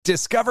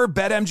Discover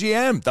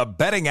BetMGM, the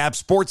betting app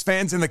sports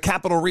fans in the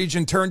capital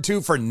region turn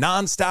to for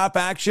nonstop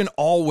action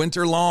all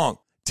winter long.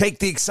 Take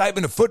the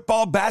excitement of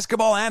football,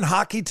 basketball, and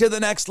hockey to the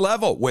next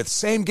level with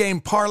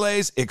same-game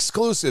parlays,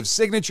 exclusive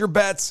signature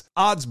bets,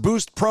 odds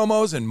boost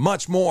promos, and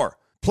much more.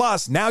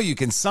 Plus, now you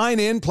can sign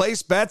in,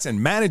 place bets,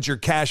 and manage your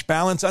cash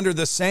balance under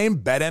the same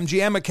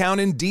BetMGM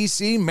account in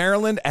D.C.,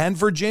 Maryland, and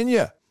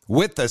Virginia.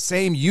 With the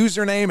same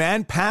username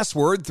and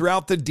password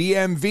throughout the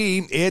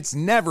DMV, it's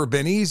never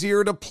been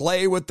easier to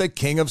play with the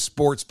king of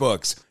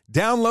sportsbooks.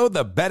 Download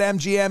the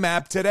BetMGM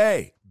app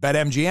today.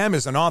 BetMGM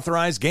is an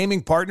authorized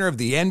gaming partner of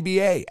the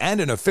NBA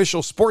and an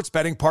official sports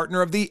betting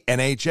partner of the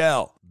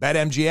NHL.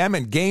 BetMGM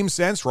and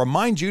GameSense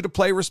remind you to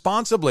play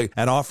responsibly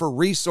and offer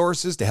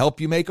resources to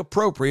help you make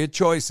appropriate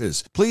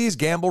choices. Please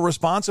gamble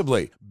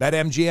responsibly.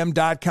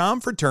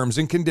 BetMGM.com for terms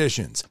and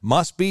conditions.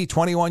 Must be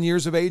 21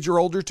 years of age or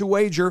older to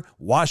wager.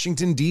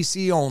 Washington,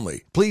 D.C.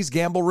 only. Please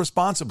gamble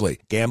responsibly.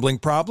 Gambling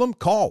problem?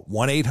 Call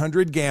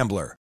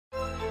 1-800-GAMBLER.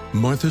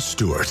 Martha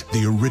Stewart,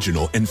 the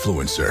original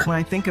influencer. When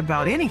I think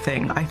about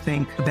anything, I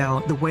think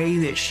about the way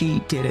that she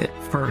did it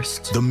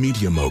first. The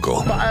media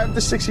mogul. 5 to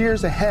 6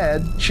 years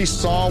ahead, she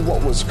saw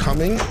what was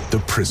coming.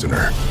 The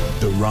prisoner.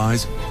 The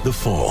rise, the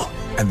fall,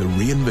 and the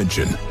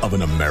reinvention of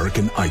an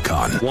American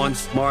icon.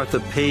 Once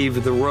Martha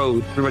paved the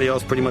road, everybody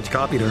else pretty much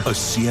copied her. A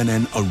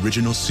CNN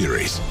original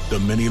series, The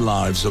Many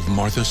Lives of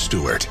Martha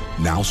Stewart,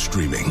 now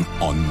streaming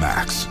on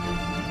Max.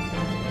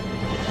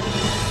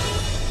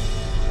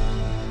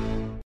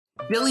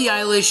 Billie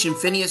Eilish and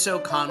Phineas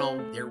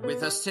O'Connell, they're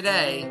with us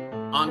today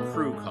on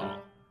Crew Call.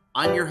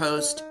 I'm your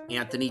host,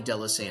 Anthony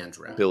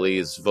D'Alessandro.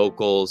 Billie's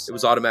vocals, it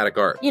was automatic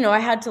art. You know, I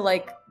had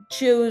to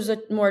choose a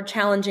more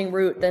challenging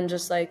route than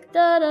just da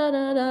da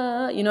da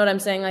da. You know what I'm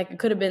saying? It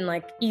could have been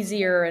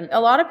easier. And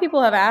a lot of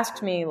people have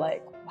asked me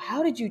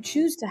how did you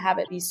choose to have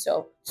it be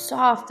so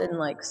soft and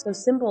so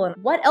simple? And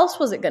what else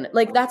was it gonna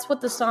that's what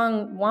the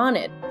song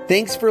wanted.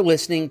 Thanks for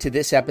listening to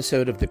this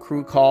episode of the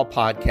Crew Call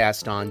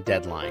podcast on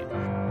Deadline.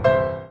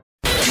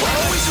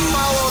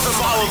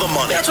 Follow the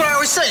money. That's what I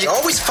always say. You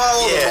always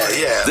follow the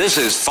money. Yeah. This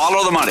is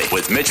Follow the Money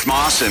with Mitch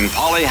Moss and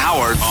Paulie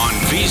Howard on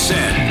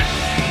VSiN.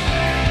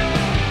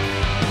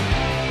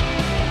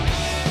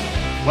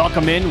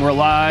 Welcome in. We're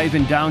live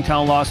in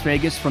downtown Las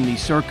Vegas from the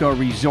Circa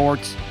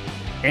Resort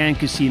and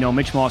Casino.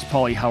 Mitch Moss,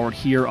 Paulie Howard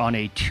here on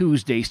a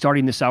Tuesday.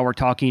 Starting this hour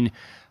talking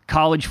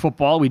college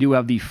football. We do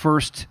have the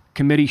first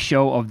committee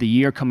show of the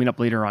year coming up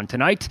later on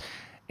tonight.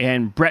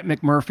 And Brett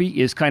McMurphy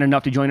is kind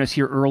enough to join us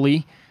here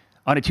early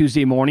on a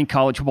Tuesday morning,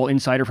 college football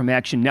insider from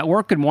Action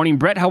Network. Good morning,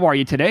 Brett. How are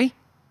you today?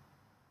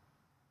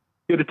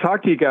 Good to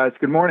talk to you guys.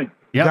 Good morning.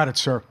 Yep. Got it,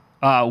 sir.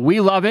 We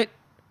love it.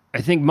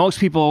 I think most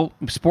people,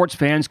 sports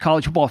fans,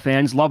 college football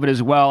fans, love it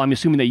as well. I'm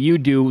assuming that you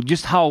do.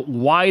 Just how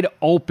wide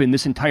open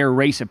this entire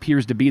race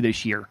appears to be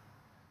this year.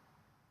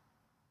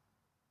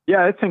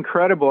 Yeah, it's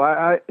incredible.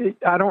 I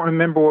don't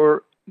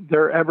remember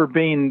there ever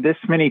being this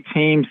many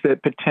teams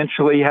that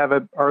potentially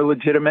are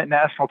legitimate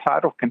national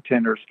title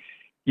contenders.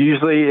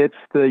 Usually it's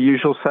the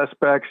usual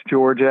suspects: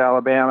 Georgia,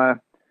 Alabama,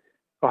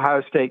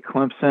 Ohio State,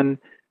 Clemson.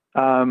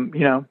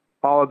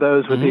 All of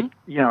those with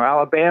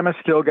Alabama's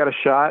still got a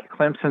shot.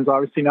 Clemson's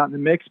obviously not in the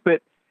mix,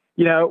 but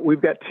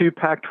we've got 2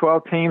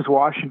 Pac-12 teams,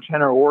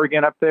 Washington or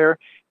Oregon up there.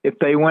 If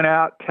they win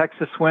out,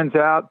 Texas wins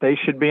out, they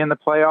should be in the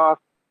playoff.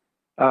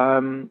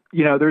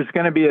 There's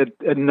going to be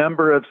a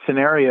number of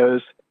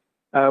scenarios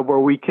where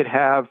we could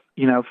have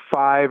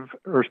 5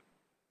 or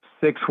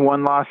 6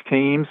 one-loss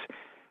teams,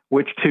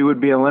 which 2 would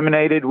be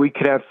eliminated. We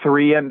could have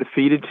 3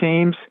 undefeated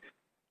teams.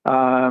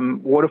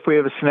 What if we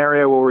have a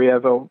scenario where we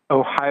have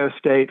Ohio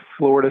State,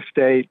 Florida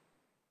State,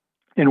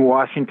 and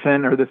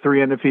Washington are the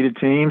 3 undefeated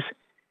teams,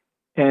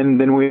 and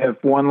then we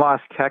have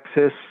 1-loss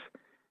Texas,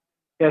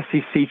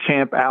 SEC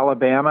champ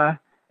Alabama,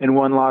 and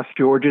 1-loss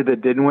Georgia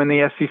that didn't win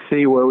the SEC?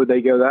 Where would they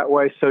go that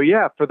way? So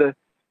yeah, for the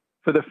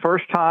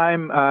first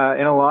time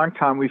in a long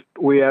time,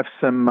 we have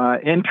some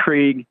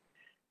intrigue.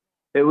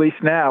 At least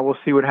now, we'll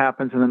see what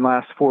happens in the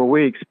last 4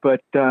 weeks. But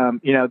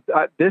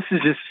this is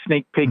just a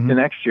sneak peek to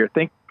next year.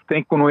 Think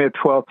when we have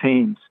 12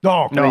 teams.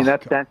 Oh, I mean,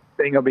 that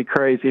thing will be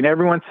crazy. And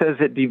everyone says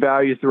it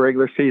devalues the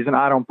regular season.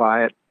 I don't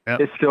buy it. Yep.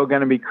 It's still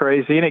going to be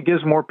crazy, and it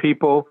gives more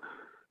people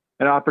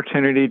an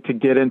opportunity to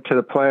get into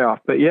the playoff.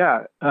 But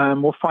yeah,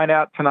 we'll find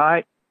out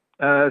tonight.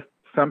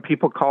 Some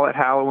people call it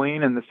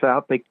Halloween in the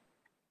South.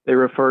 They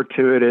refer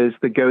to it as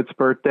the GOAT's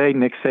birthday,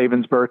 Nick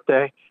Saban's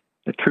birthday.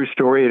 A true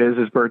story. It is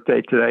his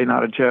birthday today,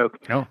 not a joke.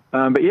 No.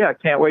 But yeah,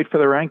 can't wait for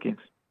the rankings.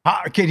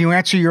 Can you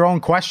answer your own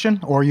question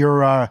or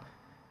your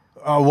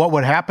what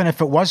would happen if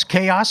it was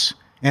chaos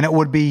and it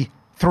would be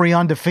 3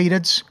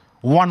 undefeateds,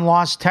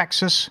 1-loss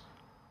Texas,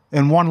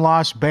 and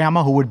 1-loss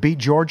Bama who would beat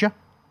Georgia?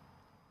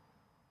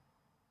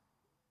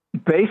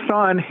 Based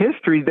on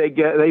history,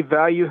 they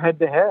value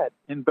head-to-head,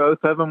 and both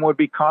of them would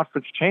be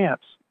conference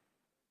champs.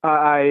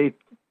 I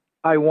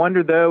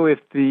wonder, though, if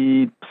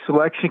the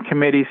selection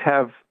committees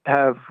have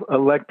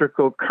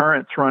electrical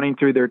currents running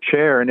through their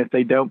chair, and if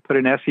they don't put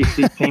an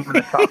SEC team in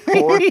the top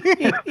 4,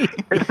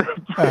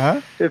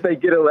 if they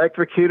get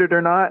electrocuted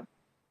or not.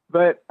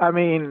 But, I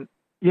mean,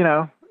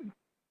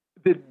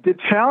 the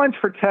challenge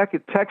for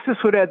Texas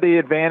would have the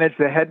advantage,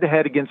 the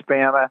head-to-head against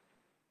Bama.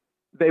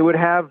 They would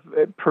have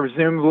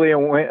presumably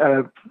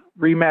a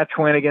rematch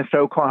win against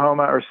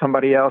Oklahoma or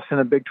somebody else in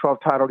the Big 12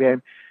 title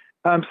game.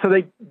 So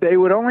they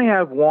would only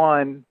have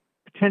one,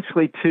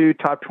 potentially two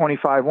top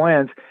 25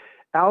 wins.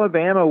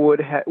 Alabama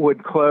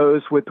would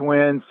close with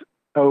wins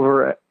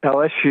over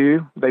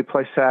LSU. They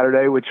play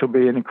Saturday, which will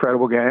be an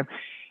incredible game.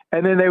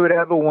 And then they would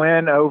have a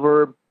win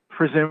over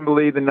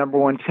presumably the number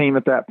one team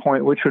at that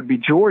point, which would be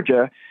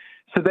Georgia.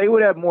 So they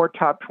would have more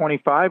top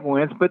 25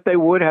 wins, but they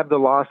would have the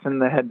loss in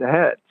the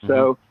head-to-head. Mm-hmm.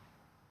 So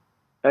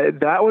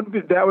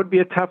that would be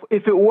a tough.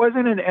 If it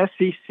wasn't an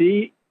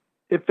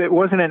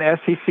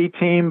SEC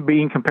team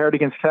being compared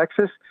against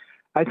Texas,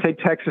 I'd say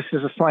Texas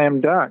is a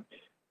slam dunk.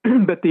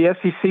 But the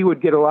SEC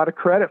would get a lot of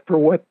credit for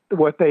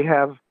what they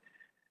have,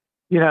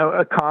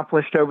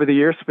 accomplished over the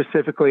years,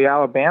 specifically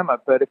Alabama.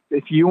 But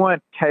if you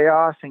want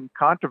chaos and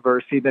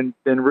controversy, then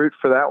root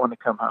for that one to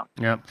come home.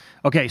 Yeah.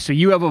 Okay, so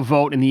you have a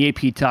vote in the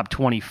AP Top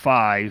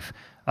 25.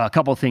 A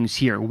couple of things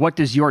here. What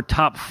does your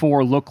top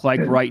four look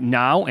like right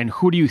now, and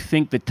who do you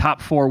think the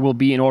top four will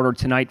be in order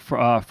tonight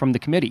from the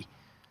committee?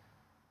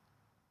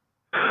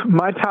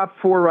 My top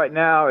four right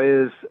now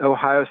is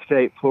Ohio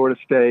State, Florida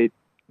State,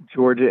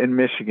 Georgia, and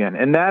Michigan.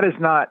 And that is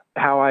not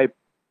how I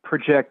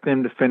project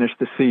them to finish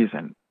the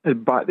season.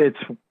 But it's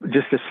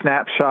just a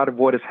snapshot of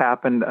what has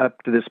happened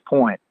up to this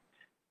point.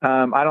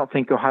 I don't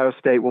think Ohio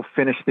State will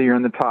finish the year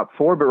in the top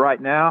four, but right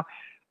now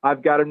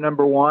I've got them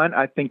number one.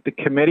 I think the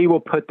committee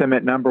will put them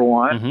at number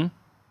one.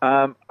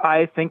 Mm-hmm.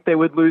 I think they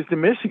would lose to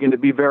Michigan, to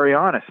be very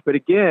honest. But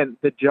again,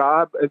 the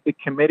job of the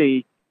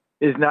committee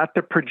is not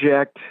to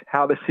project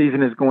how the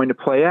season is going to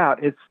play out.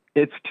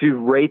 It's to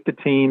rate the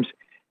teams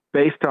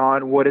based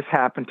on what has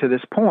happened to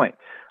this point.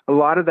 A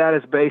lot of that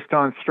is based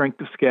on strength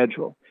of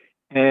schedule.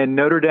 And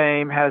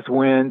Ohio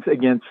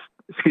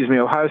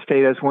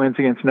State has wins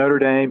against Notre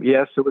Dame.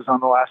 Yes, it was on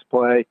the last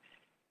play,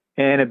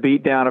 and a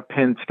beat down of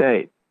Penn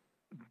State.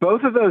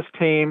 Both of those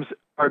teams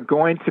are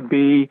going to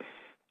be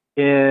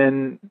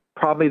in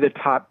probably the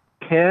top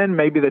 10,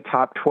 maybe the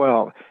top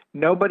 12.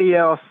 Nobody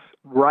else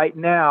right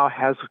now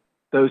has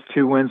those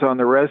two wins on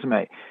their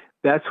resume.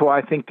 That's why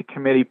I think the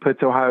committee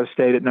puts Ohio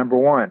State at number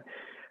one.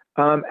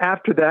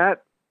 After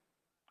that,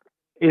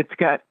 it's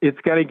got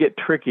to get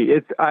tricky.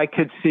 I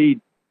could see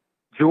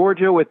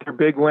Georgia with their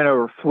big win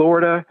over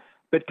Florida,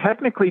 but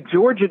technically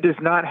Georgia does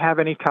not have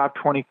any top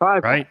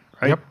 25. Right.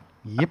 Yep.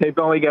 They've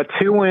only got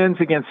two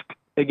wins against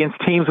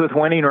teams with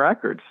winning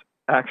records,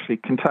 actually,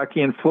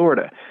 Kentucky and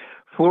Florida.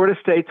 Florida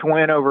State's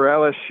win over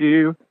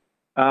LSU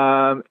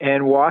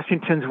and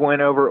Washington's win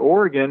over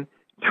Oregon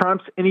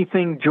trumps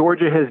anything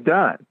Georgia has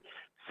done.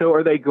 So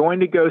are they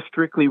going to go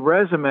strictly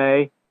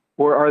resume,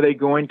 or are they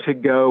going to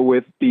go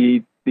with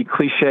the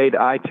cliched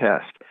eye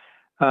test?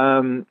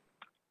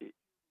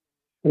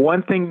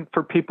 One thing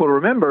for people to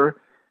remember,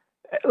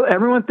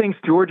 everyone thinks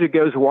Georgia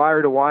goes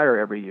wire to wire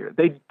every year.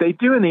 They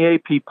do in the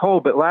AP poll,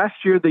 but last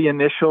year the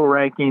initial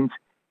rankings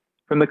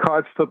from the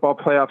College Football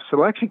Playoff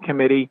Selection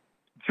Committee,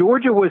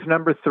 Georgia was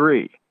number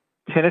 3.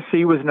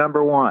 Tennessee was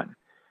number 1.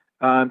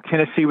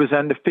 Tennessee was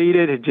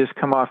undefeated, had just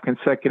come off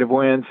consecutive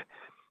wins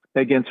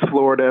against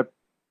Florida,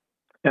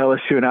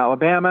 LSU, and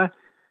Alabama.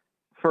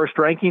 First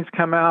rankings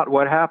come out.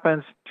 What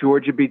happens?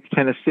 Georgia beats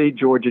Tennessee.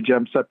 Georgia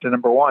jumps up to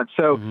number 1.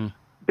 So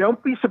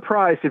don't be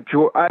surprised if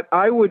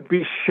I would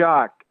be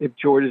shocked if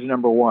Georgia's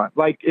number 1.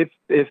 Like if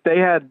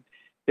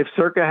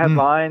Circa had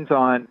lines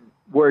on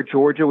where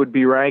Georgia would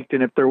be ranked,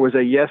 and if there was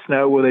a yes,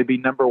 no, will they be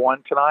number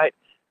 1 tonight?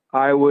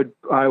 I would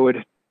put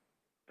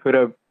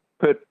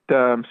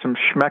some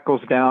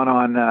schmeckles down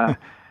on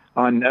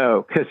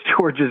no, because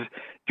Georgia's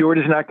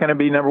not going to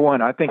be number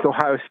 1. I think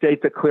Ohio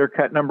State's a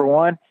clear-cut number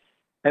 1.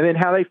 And then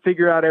how they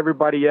figure out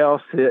everybody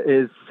else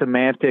is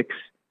semantics.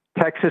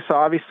 Texas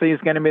obviously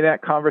is going to be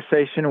that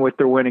conversation with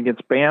their win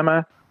against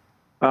Bama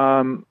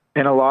and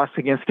a loss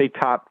against a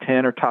top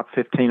 10 or top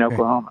 15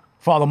 Oklahoma.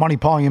 Follow Money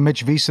Paulie and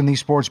Mitch Wiese in the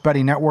Sports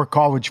Betting Network.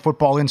 College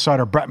football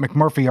insider Brett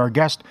McMurphy, our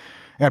guest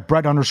at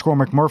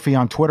Brett_McMurphy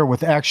on Twitter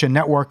with Action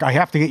Network. I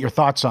have to get your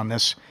thoughts on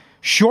this.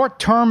 Short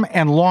term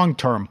and long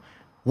term,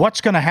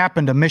 what's going to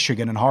happen to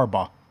Michigan and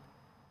Harbaugh?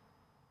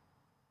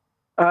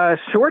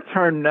 Short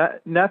term,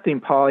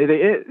 nothing, Paulie.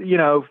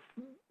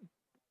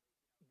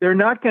 They're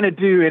not going to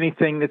do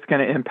anything that's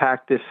going to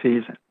impact this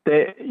season.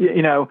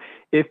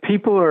 If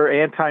people are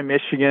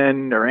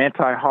anti-Michigan or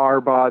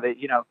anti-Harbaugh, they,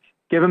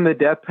 give them the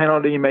death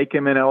penalty, make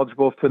them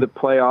ineligible for the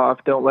playoff,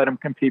 don't let them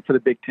compete for the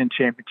Big Ten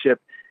championship.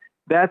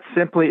 That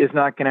simply is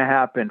not going to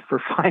happen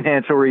for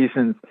financial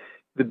reasons.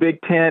 The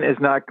Big Ten is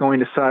not going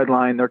to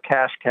sideline their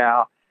cash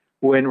cow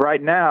when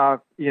right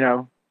now,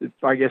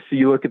 I guess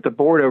you look at the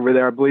board over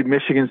there, I believe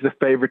Michigan's the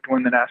favorite to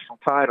win the national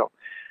title.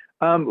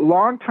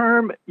 Long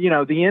term, the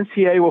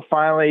NCAA will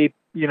finally,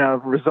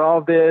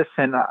 resolve this,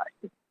 and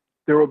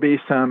there will be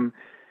some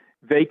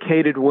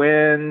vacated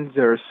wins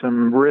or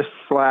some wrist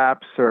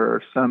slaps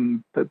or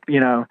some,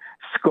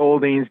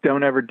 scoldings.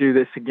 Don't ever do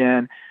this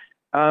again.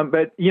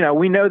 But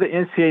we know the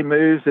NCAA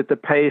moves at the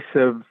pace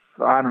of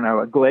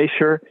a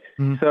glacier.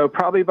 So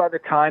probably by the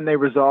time they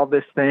resolve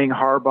this thing,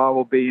 Harbaugh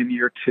will be in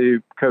year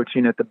 2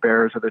 coaching at the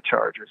Bears or the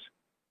Chargers.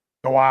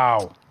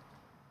 Wow.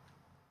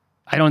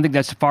 I don't think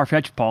that's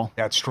far-fetched, Paul.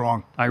 That's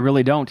strong. I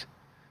really don't.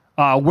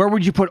 Where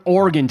would you put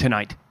Oregon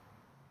tonight?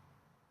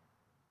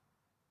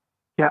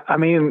 Yeah, I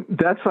mean,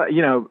 that's like,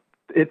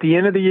 at the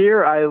end of the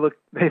year,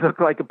 they look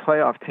like a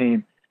playoff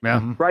team.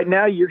 Yeah. Right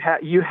now, you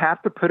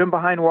have to put them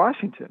behind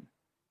Washington.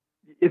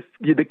 If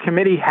the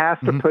committee has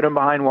to put them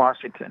behind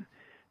Washington,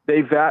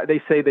 they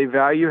say they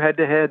value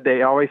head-to-head.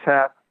 They always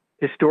have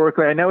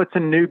historically. I know it's a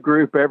new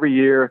group every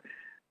year,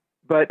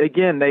 but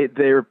again,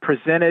 they're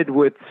presented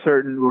with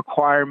certain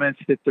requirements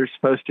that they're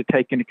supposed to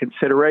take into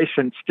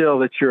consideration. Still,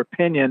 that's your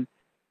opinion,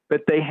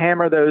 but they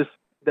hammer those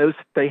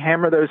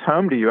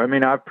home to you. I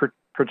mean, I've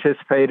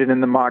participated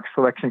in the mock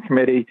selection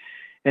committee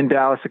in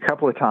Dallas a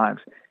couple of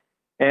times,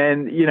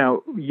 and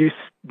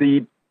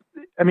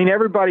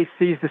everybody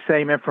sees the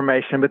same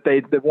information, but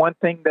the one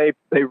thing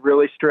they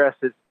really stress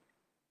is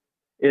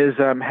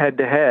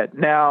head-to-head.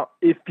 Now,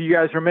 if you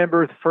guys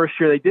remember the first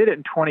year they did it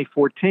in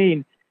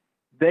 2014,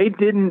 they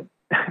didn't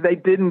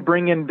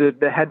bring in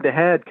the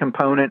head-to-head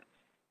component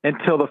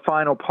until the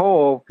final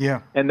poll,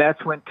 and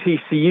that's when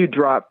TCU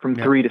dropped from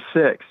 3 to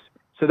 6.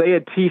 So they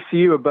had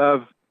TCU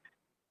above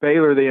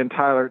Baylor the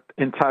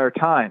entire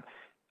time.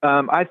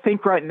 I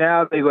think right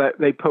now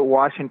they put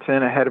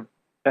Washington ahead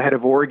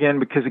of Oregon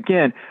because,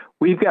 again,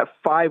 we've got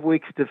 5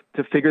 weeks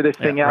to figure this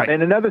thing out. Right.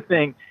 And another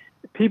thing,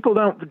 people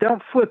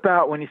don't flip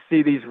out when you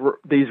see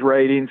these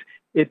ratings.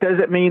 It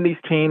doesn't mean these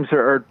teams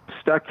are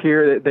stuck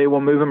here, that they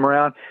will move them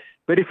around.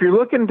 But if you're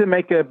looking to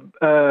make a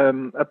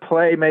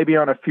play maybe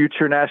on a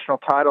future national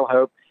title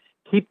hope,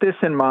 keep this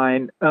in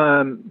mind.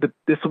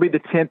 This will be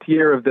the 10th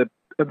year of the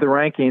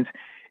rankings.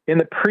 In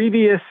the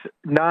previous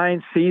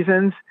 9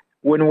 seasons,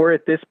 when we're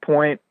at this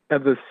point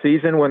of the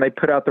season, when they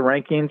put out the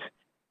rankings,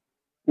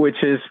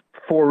 which is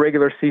 4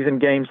 regular season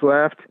games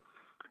left,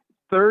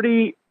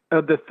 30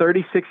 of the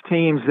 36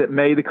 teams that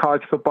made the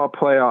college football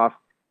playoff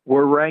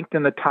were ranked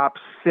in the top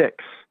 6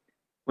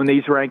 when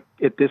these rank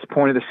at this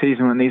point of the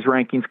season, when these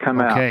rankings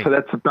come out. So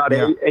that's about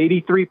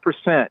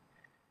 83%.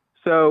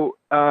 So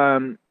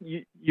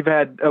you've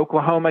had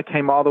Oklahoma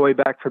came all the way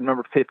back from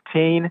number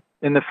 15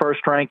 in the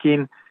first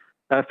ranking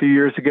a few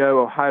years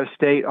ago. Ohio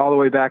State all the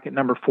way back at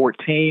number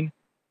 14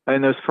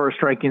 in those first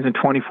rankings in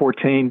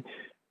 2014.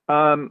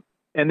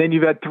 And then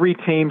you've had 3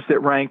 teams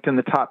that ranked in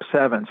the top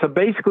 7. So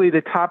basically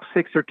the top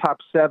 6 or top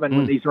 7,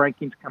 when these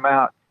rankings come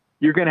out,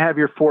 you're going to have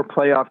your 4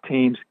 playoff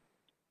teams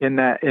in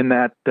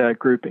that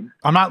grouping.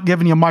 I'm not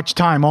giving you much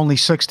time, only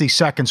 60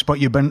 seconds, but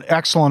you've been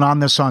excellent on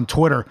this on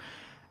Twitter.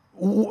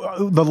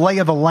 The lay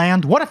of the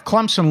land. What if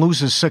Clemson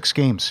loses 6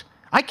 games?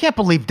 I can't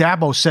believe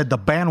Dabo said the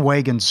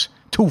bandwagon's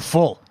too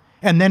full.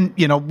 And then,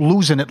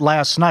 losing it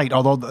last night,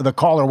 although the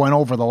caller went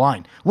over the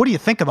line. What do you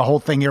think of the whole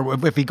thing here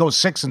if he goes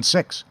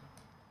 6-6?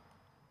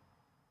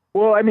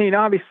 Well,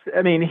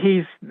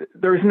 obviously,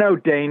 there's no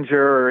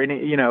danger or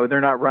any,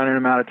 they're not running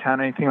him out of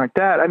town or anything like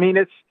that. I mean,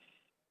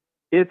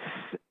 it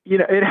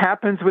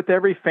happens with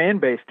every fan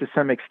base to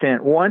some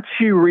extent. Once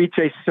you reach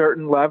a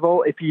certain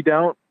level, if you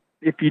don't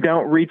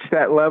reach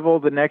that level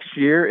the next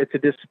year, it's a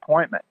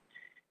disappointment.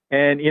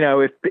 And,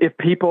 if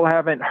people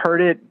haven't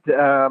heard it,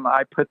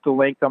 I put the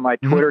link on my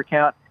Twitter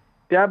account.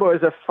 Dabo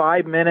is a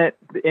 5-minute,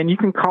 and you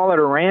can call it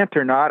a rant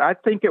or not. I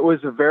think it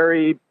was a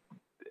very,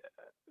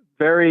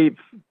 very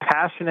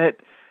passionate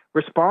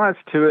response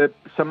to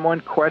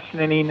someone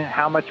questioning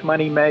how much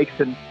money he makes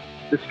and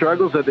the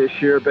struggles of this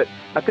year. But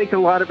I think a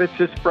lot of it's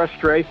just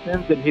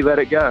frustrations, and he let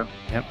it go.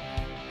 Yep.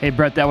 Hey,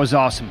 Brett, that was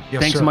awesome.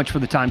 Yes, Thanks sir. so much for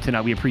the time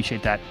tonight. We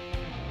appreciate that.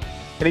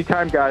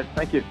 Anytime, guys.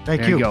 Thank you.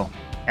 Thank there you. You go.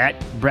 At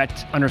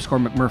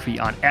Brett_McMurphy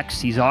on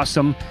X. He's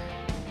awesome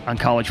on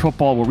college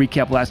football. We'll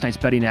recap last night's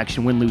betting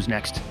action. Win, lose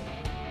next.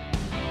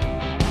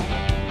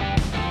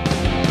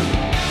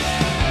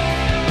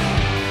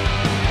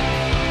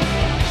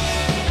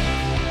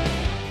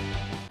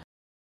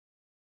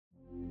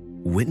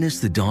 Witness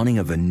the dawning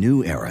of a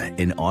new era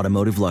in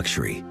automotive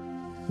luxury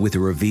with a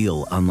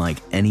reveal unlike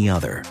any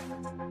other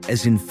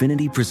as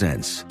Infiniti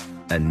presents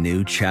a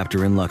new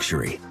chapter in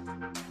luxury,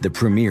 the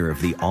premiere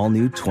of the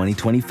all-new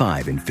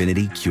 2025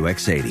 Infiniti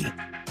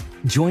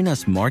QX80. Join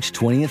us March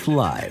 20th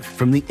live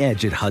from the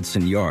Edge at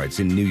Hudson Yards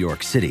in New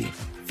York City,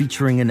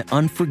 featuring an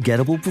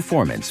unforgettable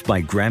performance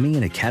by Grammy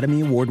and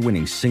Academy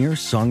Award-winning singer,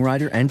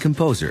 songwriter, and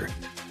composer,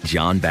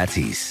 Jon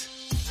Batiste.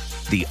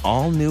 The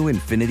all-new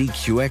Infiniti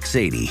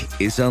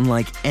QX80 is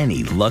unlike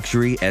any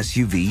luxury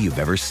SUV you've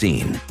ever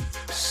seen.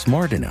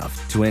 Smart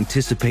enough to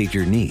anticipate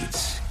your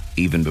needs,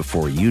 even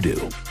before you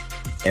do.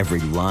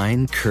 Every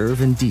line, curve,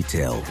 and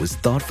detail was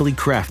thoughtfully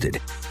crafted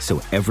so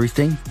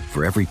everything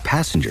for every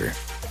passenger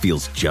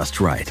feels just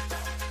right.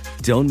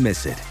 Don't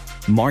miss it.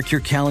 Mark your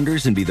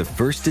calendars and be the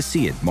first to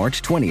see it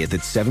March 20th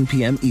at 7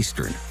 p.m.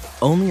 Eastern,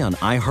 only on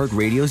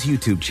iHeartRadio's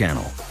YouTube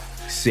channel.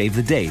 Save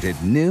the date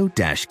at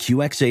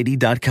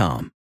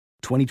new-QX80.com.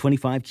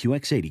 2025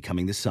 QX80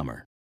 coming this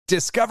summer.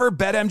 Discover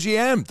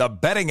BetMGM, the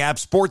betting app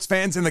sports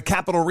fans in the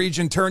capital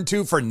region turn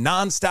to for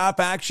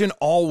nonstop action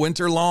all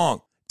winter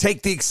long.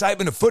 Take the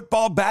excitement of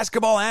football,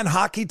 basketball, and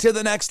hockey to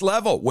the next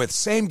level with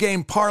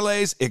same-game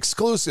parlays,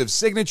 exclusive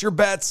signature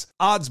bets,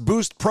 odds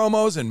boost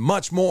promos, and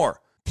much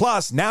more.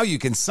 Plus, now you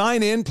can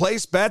sign in,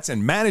 place bets,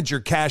 and manage your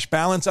cash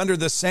balance under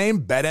the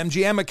same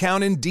BetMGM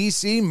account in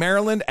D.C.,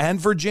 Maryland, and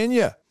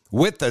Virginia.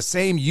 With the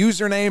same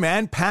username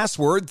and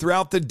password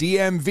throughout the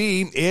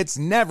DMV, it's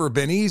never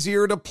been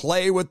easier to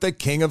play with the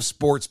king of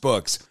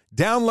sportsbooks.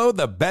 Download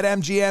the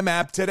BetMGM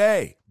app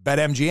today.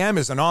 BetMGM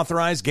is an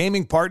authorized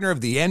gaming partner of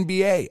the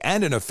NBA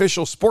and an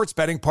official sports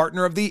betting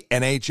partner of the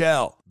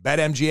NHL.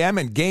 BetMGM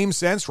and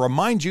GameSense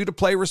remind you to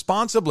play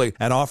responsibly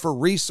and offer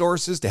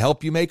resources to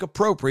help you make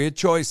appropriate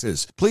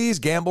choices. Please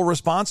gamble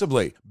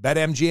responsibly.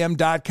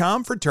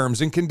 BetMGM.com for terms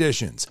and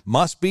conditions.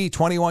 Must be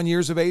 21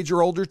 years of age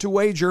or older to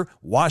wager.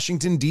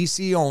 Washington,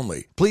 D.C.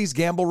 only. Please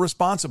gamble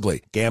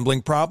responsibly.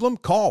 Gambling problem?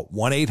 Call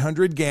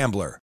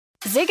 1-800-GAMBLER.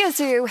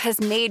 Zigazoo has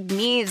made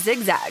me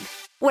zigzag.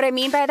 What I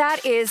mean by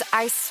that is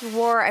I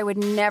swore I would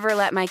never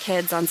let my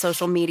kids on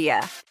social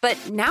media, but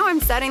now I'm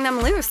setting them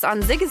loose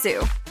on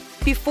Zigazoo.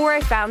 Before I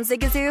found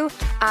Zigazoo,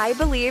 I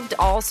believed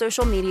all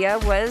social media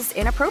was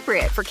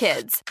inappropriate for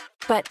kids.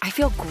 But I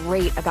feel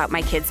great about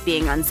my kids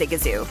being on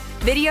Zigazoo.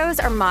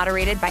 Videos are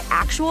moderated by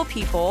actual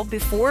people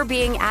before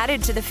being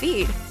added to the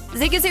feed.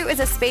 Zigazoo is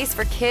a space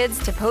for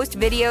kids to post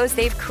videos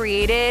they've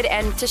created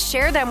and to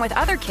share them with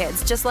other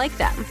kids just like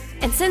them.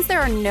 And since there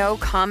are no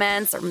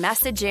comments or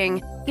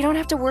messaging, you don't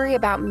have to worry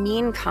about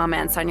mean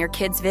comments on your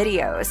kids'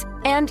 videos.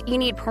 And you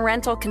need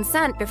parental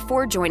consent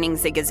before joining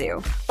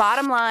Zigazoo.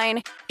 Bottom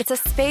line, it's a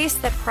space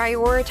that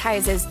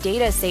prioritizes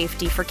data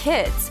safety for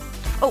kids.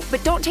 Oh,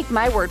 but don't take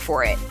my word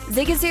for it.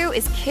 Zigazoo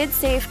is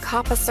KidSafe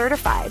COPPA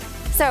certified.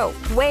 So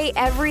weigh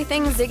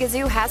everything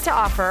Zigazoo has to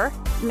offer.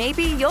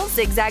 Maybe you'll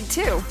zigzag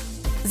too.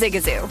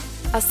 Zigazoo,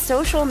 a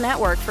social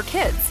network for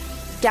kids.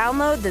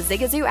 Download the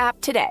Zigazoo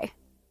app today.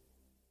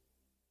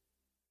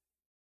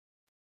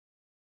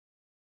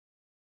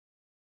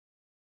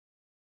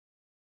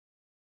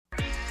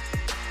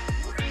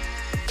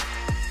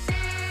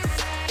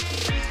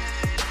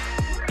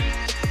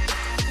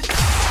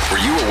 Were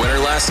you a winner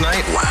last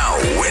night? Wow,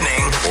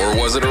 winning. Or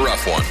was it a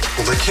rough one?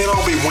 Well, they can't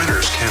all be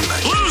winners, can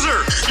they?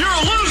 Loser! You're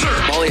a loser!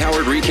 Paulie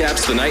Howard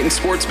recaps the night in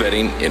sports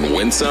betting in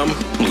Win Some,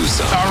 Lose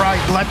Some. All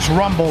right, let's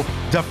rumble.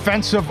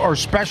 Defensive or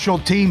special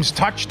teams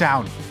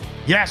touchdown.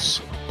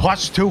 Yes,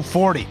 plus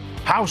 240.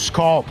 House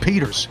call,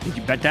 Peters. Did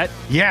you bet that?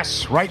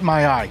 Yes, right in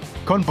my eye.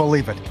 Couldn't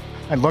believe it.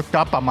 I looked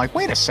up, I'm like,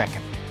 wait a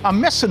second.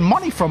 I'm missing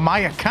money from my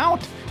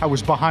account. I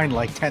was behind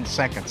like 10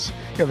 seconds.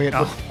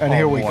 And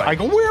here we go. I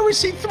go, where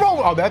is he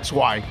throwing? Oh, that's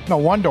why. No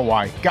wonder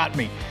why. Got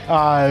me.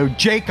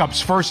 Jacobs'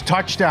 first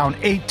touchdown,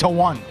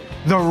 8-1.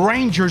 The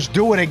Rangers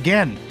do it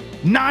again.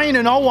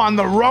 9-0 on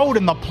the road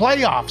in the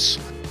playoffs.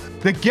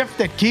 The gift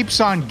that keeps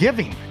on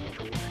giving.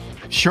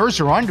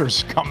 Scherzer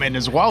unders come in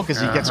as well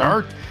because he gets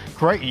hurt.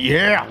 Great.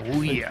 Yeah.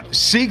 Oh, yeah.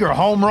 Seager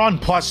home run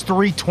plus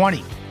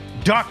 320.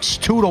 Ducks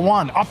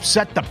 2-1.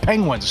 Upset the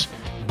Penguins.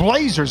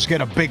 Blazers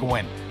get a big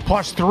win.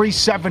 Plus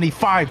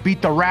 375,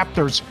 beat the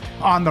Raptors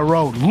on the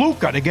road.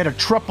 Luka to get a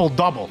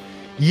triple-double.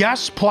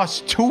 Yes,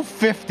 plus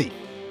 250.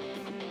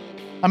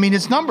 I mean,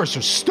 his numbers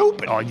are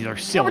stupid. Oh, they're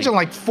silly. Averaging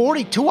like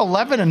 42,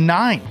 11, and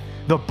 9.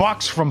 The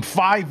Bucks from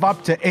 5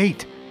 up to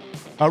 8.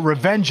 A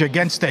revenge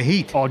against the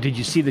Heat. Oh, did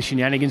you see the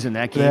shenanigans in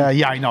that game?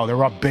 Yeah, I know.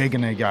 They're up big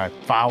and they got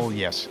foul,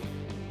 yes.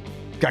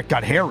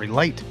 Got hairy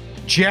late.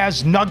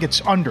 Jazz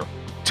Nuggets under.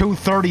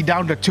 230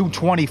 down to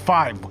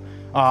 225.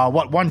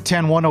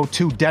 110,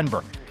 102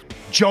 Denver.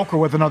 Joker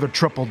with another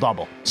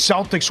triple-double.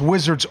 Celtics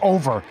Wizards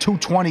over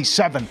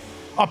 227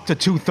 up to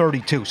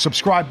 232.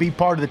 Subscribe, be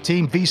part of the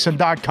team,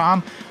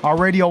 vsin.com. Our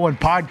radio and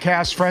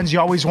podcast friends,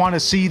 you always want to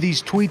see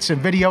these tweets and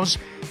videos.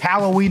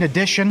 Halloween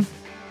edition.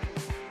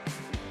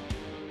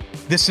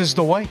 This is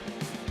the way.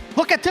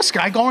 Look at this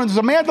guy going to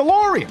the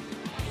Mandalorian.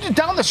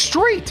 Down the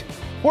street.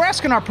 We're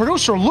asking our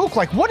producer, Luke,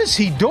 like, what is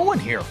he doing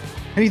here?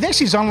 And he thinks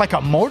he's on like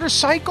a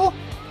motorcycle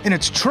and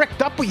it's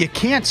tricked up but you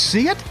can't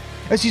see it.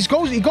 As he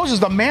goes as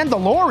the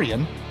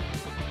Mandalorian,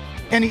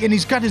 and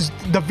he's got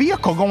the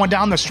vehicle going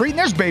down the street, and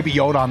there's Baby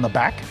Yoda on the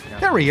back. Yeah.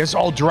 There he is,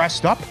 all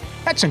dressed up.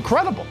 That's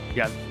incredible.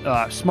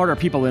 Yeah, smarter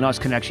people than us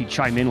can actually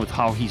chime in with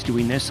how he's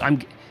doing this.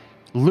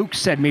 Luke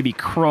said maybe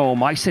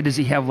chrome. I said, does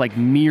he have like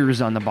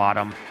mirrors on the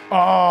bottom?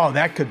 Oh,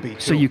 that could be too.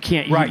 So you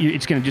can't. Right.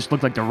 It's going to just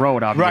look like the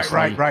road,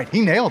 obviously. Right.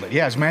 He nailed it.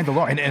 Yeah, it's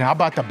Mandalorian. And how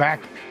about the back?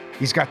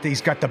 He's got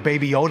the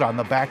Baby Yoda on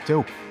the back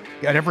too.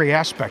 Got every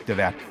aspect of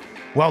that.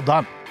 Well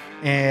done.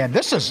 And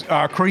this is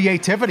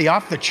creativity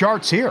off the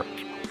charts here.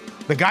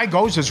 The guy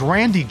goes as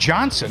Randy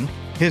Johnson.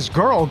 His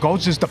girl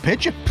goes as the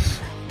pigeon.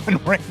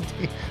 And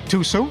Randy,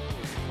 too soon?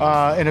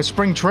 In a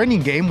spring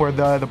training game where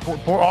the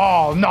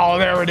oh, no,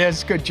 there it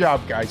is. Good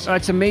job, guys.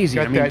 That's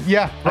amazing. Where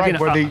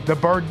the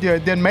bird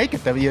didn't make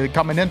it.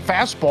 Coming in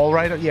fastball,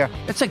 right? Yeah.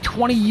 That's like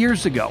 20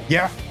 years ago.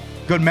 Yeah.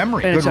 Good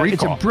memory. And good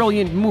recall. It's a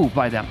brilliant move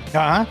by them.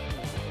 Uh-huh.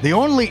 The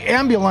only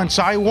ambulance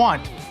I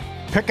want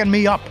picking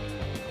me up.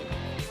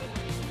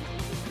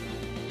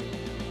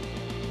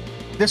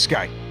 this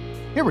guy.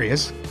 Here he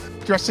is,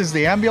 dressed as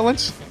the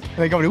ambulance. And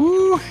they go,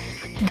 ooh.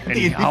 And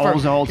he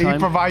howls all the time. He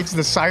provides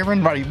the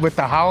siren right, with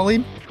the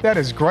howling. That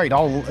is great.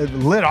 All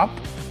lit up.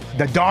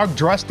 The dog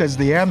dressed as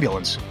the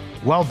ambulance.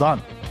 Well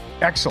done.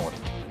 Excellent.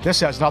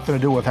 This has nothing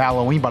to do with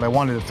Halloween, but I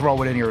wanted to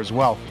throw it in here as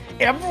well.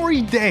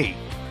 Every day,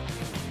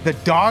 the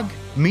dog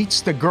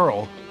meets the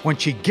girl when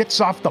she gets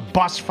off the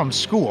bus from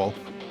school,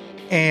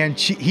 and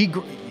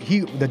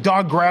the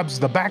dog grabs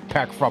the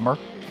backpack from her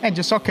and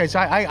just, okay, so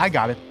I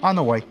got it, on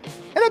the way.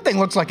 And that thing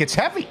looks like it's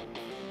heavy,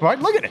 right?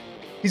 Look at it.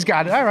 He's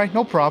got it. All right,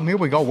 no problem. Here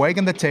we go.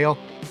 Wagging the tail,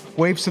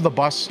 waves to the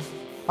bus.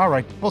 All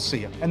right, we'll see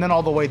you. And then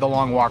all the way the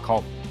long walk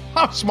home.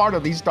 How smart are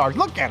these dogs?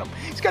 Look at him.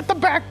 He's got the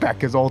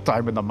backpack his whole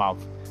time in the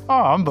mouth.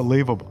 Oh,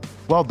 unbelievable.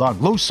 Well done.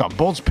 Lose some.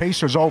 Bulls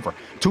Pacers over.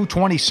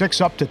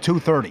 226 up to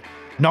 230.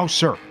 No,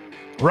 sir.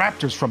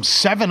 Raptors from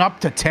 7 up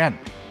to 10.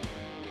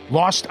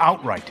 Lost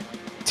outright.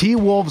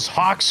 T-Wolves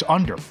Hawks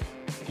under.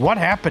 What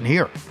happened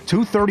here?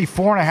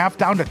 234.5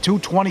 down to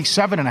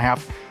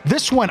 227.5.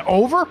 This went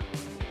over,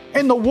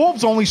 and the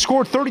Wolves only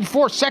scored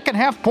 34 second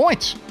half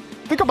points.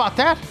 Think about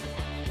that.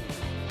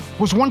 It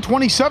was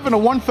 127 to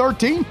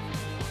 113.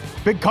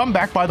 Big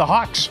comeback by the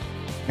Hawks.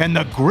 And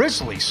the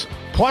Grizzlies,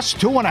 plus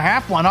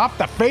 2.5, went off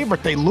the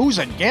favorite. They lose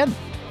again.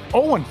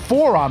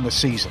 0-4 on the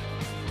season.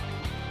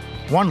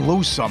 One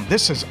lose some.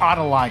 This is out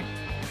of line,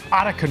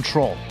 out of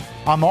control.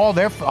 I'm all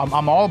there.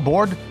 I'm all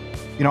aboard.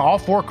 All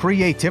for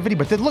creativity.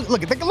 But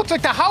look, it looks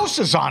like the house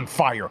is on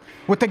fire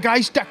with the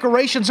guy's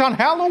decorations on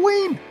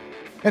Halloween.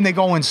 And they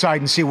go inside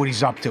and see what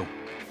he's up to.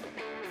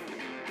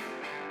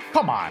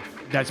 Come on.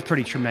 That's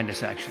pretty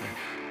tremendous, actually.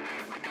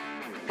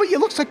 But it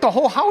looks like the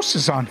whole house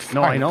is on fire.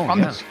 No, I know. On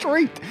the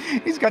street.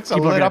 He's got some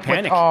People lit up.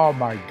 panic. Oh,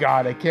 my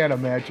God. I can't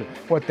imagine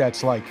what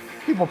that's like.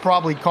 People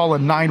probably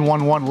calling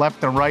 911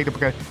 left and right.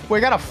 Because we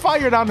got a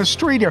fire down the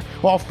street here.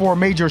 All 4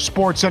 major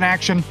sports in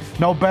action.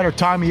 No better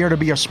time of year to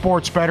be a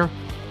sports bettor.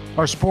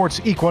 Our Sports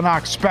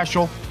Equinox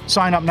special.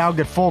 Sign up now.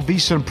 Get full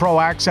VSiN Pro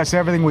access.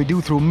 Everything we do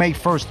through May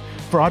 1st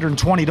for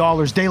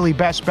 $120. Daily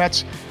best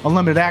bets.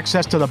 Unlimited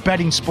access to the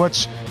betting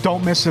splits.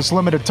 Don't miss this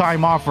limited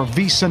time offer.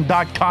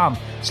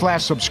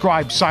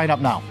 VSiN.com/subscribe. Sign up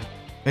now.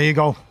 There you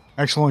go.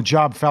 Excellent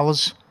job,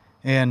 fellas.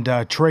 And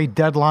trade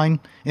deadline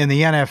in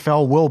the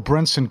NFL. Will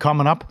Brinson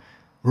coming up.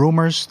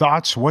 Rumors,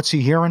 thoughts, what's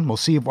he hearing? We'll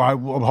see.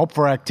 We'll hope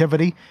for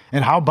activity.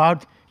 And how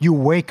about you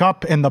wake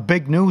up and the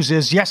big news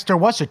is, yes, there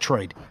was a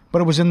trade,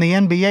 but it was in the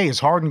NBA as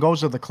Harden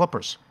goes to the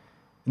Clippers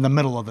in the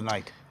middle of the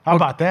night. How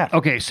about that?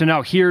 Okay, so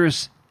now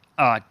here's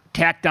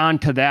tacked on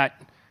to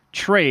that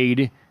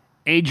trade.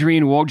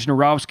 Adrian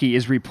Wojnarowski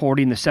is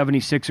reporting the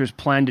 76ers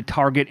plan to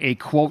target a,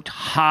 quote,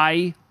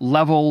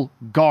 high-level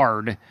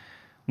guard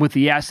with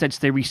the assets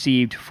they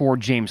received for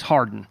James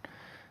Harden.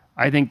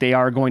 I think they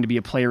are going to be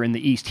a player in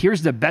the East.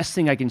 Here's the best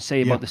thing I can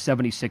say about the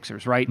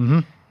 76ers, right? Mm-hmm.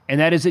 And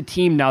that is a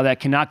team now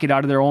that cannot get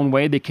out of their own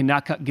way. They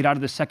cannot get out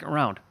of the second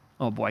round.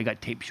 Oh, boy, I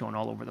got tape showing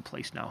all over the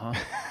place now, huh?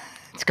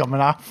 It's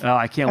coming off.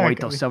 I can't wait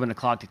till 7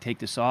 o'clock to take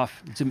this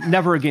off. It's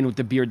never again with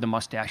the beard and the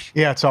mustache.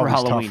 Yeah, it's always for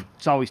Halloween. Tough.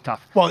 It's always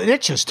tough. Well, it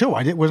itches, too.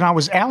 When I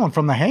was Alan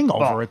from The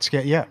Hangover, it's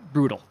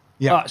brutal.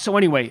 Yeah. So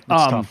anyway,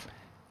 tough.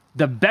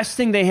 The best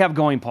thing they have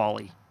going,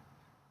 Paulie,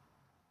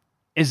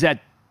 is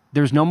that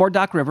there's no more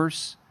Doc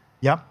Rivers.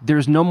 Yep.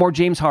 There's no more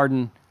James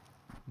Harden.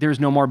 There's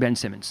no more Ben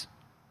Simmons.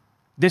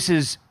 This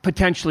is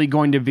potentially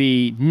going to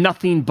be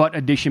nothing but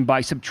addition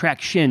by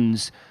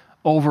subtractions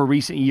over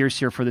recent years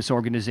here for this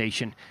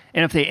organization.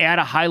 And if they add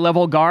a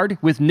high-level guard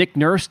with Nick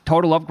Nurse,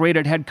 total upgrade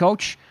at head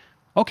coach,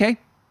 okay,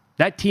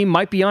 that team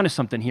might be onto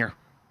something here.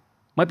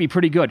 Might be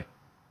pretty good.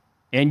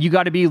 And you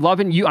got to be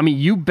loving you. I mean,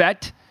 you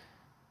bet,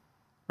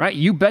 right?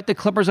 You bet the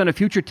Clippers on a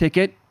future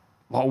ticket,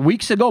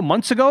 weeks ago,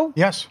 months ago?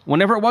 Yes.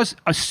 Whenever it was,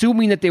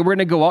 assuming that they were going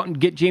to go out and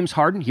get James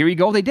Harden. Here you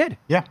go, they did.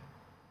 Yeah.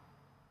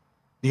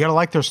 You got to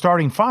like their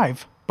starting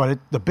 5, but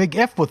the big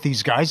F with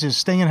these guys is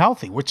staying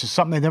healthy, which is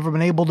something they've never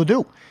been able to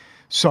do.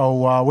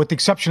 So with the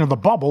exception of the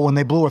bubble when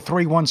they blew a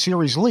 3-1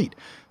 series lead.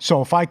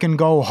 So if I can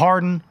go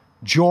Harden,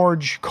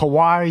 George,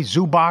 Kawhi,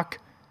 Zubac,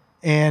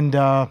 and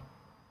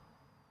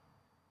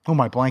who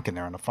am I blanking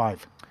there on the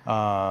 5?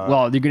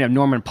 Well, they're going to have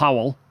Norman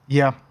Powell.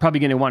 Yeah. Probably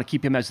going to want to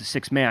keep him as the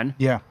 6th man.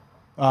 Yeah.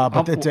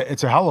 But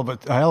it's a hell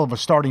of a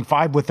starting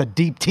 5 with a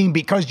deep team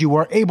because you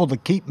were able to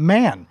keep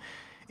man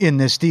in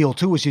this deal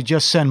too, as you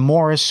just send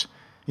Morris,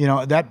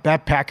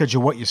 that package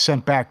of what you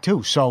sent back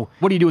too. So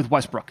what do you do with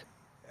Westbrook?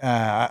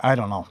 I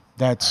don't know.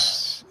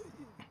 That's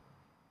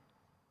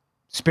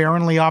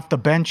sparingly off the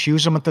bench.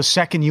 Use him at the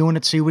second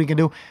unit. See what he can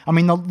do. I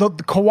mean, the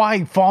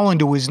Kawhi falling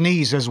to his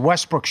knees as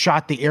Westbrook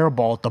shot the air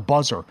ball at the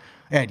buzzer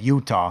at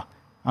Utah.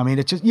 I mean,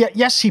 it's just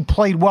yes, he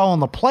played well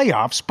in the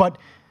playoffs, but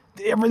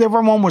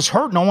everyone was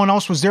hurt. No one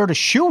else was there to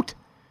shoot.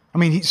 I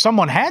mean,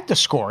 someone had to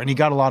score, and he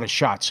got a lot of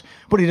shots.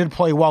 But he did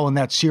play well in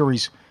that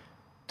series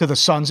to the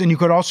Suns. And you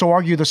could also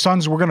argue the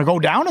Suns were going to go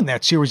down in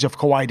that series if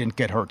Kawhi didn't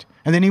get hurt.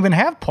 And they didn't even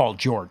have Paul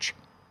George.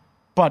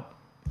 But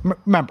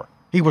remember,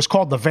 he was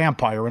called the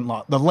vampire, and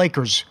the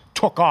Lakers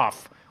took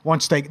off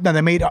once they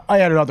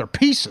added other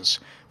pieces.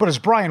 But as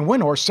Brian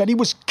Windhorst said, he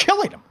was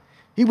killing them.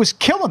 He was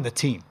killing the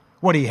team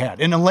what he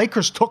had. And the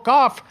Lakers took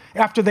off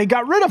after they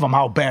got rid of him,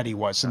 how bad he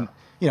was. And,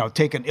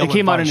 taking ill-advised shots. They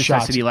came out of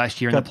necessity last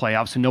year in the That-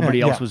 playoffs, and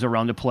nobody else was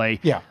around to play.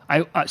 Yeah.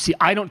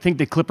 I don't think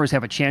the Clippers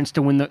have a chance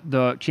to win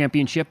the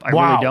championship. I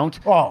Wow. really don't.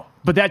 Oh.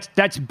 But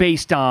that's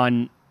based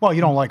on... Well,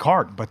 you don't like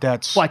Harden, but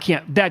that's... Well, I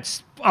can't...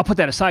 I'll put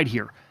that aside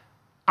here.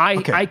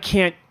 I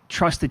can't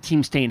trust the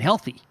team staying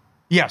healthy.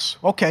 Yes,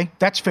 okay,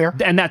 that's fair.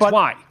 And that's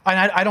why.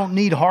 I don't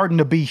need Harden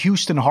to be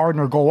Houston Harden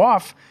or go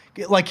off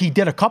like he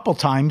did a couple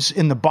times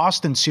in the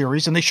Boston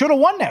series, and they should have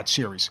won that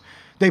series.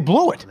 They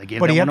blew it.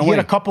 But he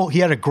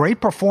had a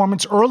great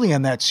performance early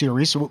in that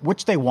series,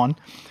 which they won,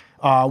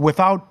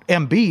 without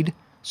Embiid.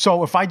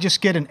 So if I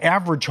just get an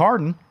average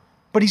Harden,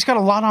 but he's got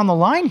a lot on the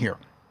line here.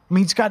 I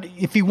mean,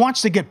 if he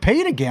wants to get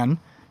paid again,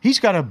 he's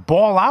got to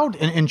ball out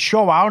and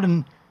show out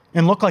and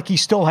look like he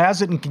still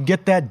has it and can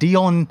get that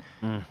deal and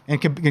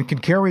can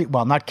carry,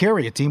 well, not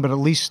carry a team, but at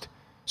least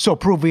so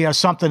prove he has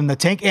something in the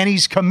tank, and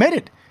he's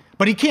committed.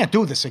 But he can't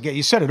do this again.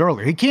 You said it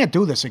earlier. He can't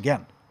do this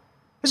again.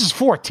 This is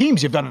 4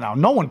 teams you've done it now.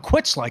 No one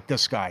quits like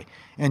this guy.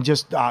 And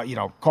just,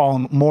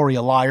 calling Morey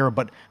a liar,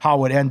 but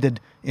how it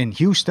ended in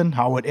Houston,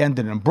 how it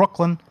ended in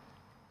Brooklyn.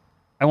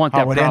 I want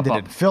that how it prop ended up.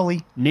 in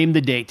Philly. Name the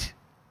date.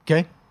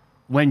 Okay.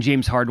 When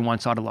James Harden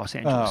wants out of Los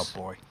Angeles. Oh,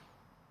 boy.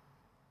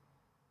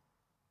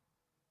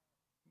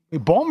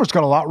 Ballmer's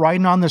got a lot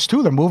riding on this,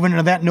 too. They're moving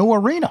into that new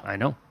arena. I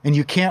know. And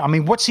you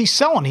can't, what's he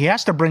selling? He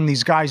has to bring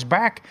these guys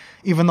back,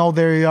 even though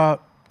they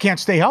can't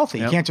stay healthy.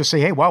 Yep. You can't just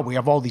say, hey, wow, we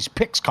have all these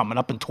picks coming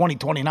up in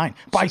 2029.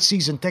 Buy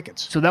season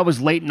tickets. So that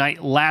was late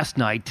night last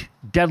night.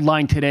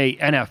 Deadline today,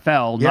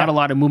 NFL. Yeah. Not a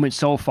lot of movement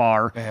so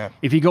far. Yeah.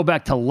 If you go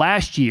back to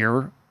last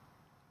year,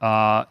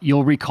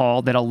 you'll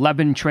recall that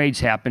 11 trades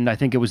happened. I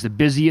think it was the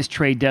busiest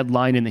trade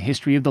deadline in the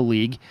history of the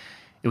league.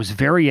 It was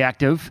very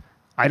active.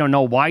 I don't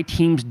know why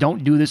teams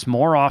don't do this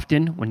more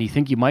often. When you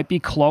think you might be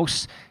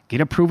close,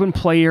 get a proven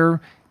player.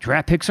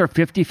 Draft picks are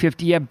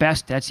 50-50 at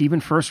best. That's even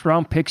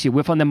first-round picks. You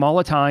whiff on them all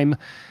the time.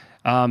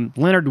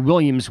 Leonard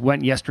Williams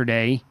went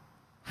yesterday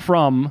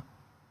from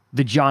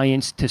the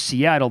Giants to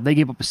Seattle. They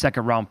gave up a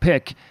second-round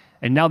pick.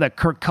 And now that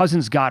Kirk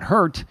Cousins got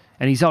hurt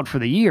and he's out for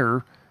the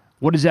year,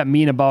 what does that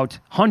mean about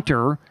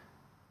Hunter,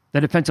 the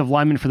defensive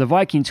lineman for the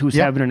Vikings, who's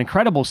having an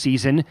incredible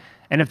season?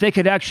 And if they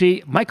could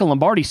actually, Michael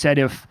Lombardi said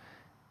if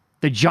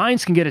the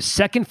Giants can get a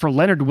second for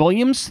Leonard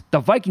Williams, the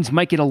Vikings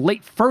might get a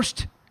late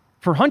first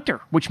for Hunter,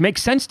 which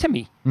makes sense to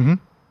me.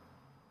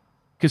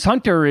 Because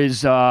Hunter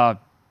is,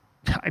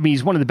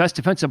 he's one of the best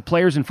defensive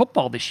players in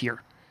football this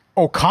year.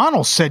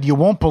 O'Connell said, you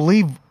won't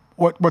believe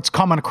what's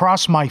coming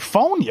across my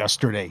phone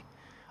yesterday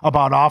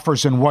about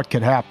offers and what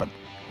could happen.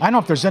 I don't know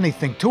if there's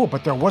anything to it,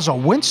 but there was a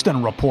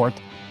Winston report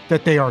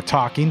that they are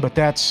talking, but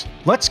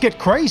let's get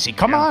crazy.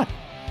 Come on.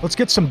 Let's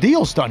get some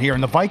deals done here,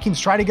 and the Vikings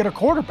try to get a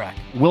quarterback.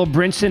 Will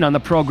Brinson on the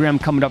program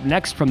coming up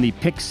next from the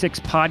Pick Six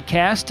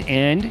podcast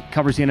and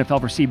covers the NFL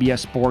for CBS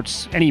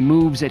Sports. Any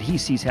moves that he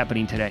sees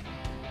happening today.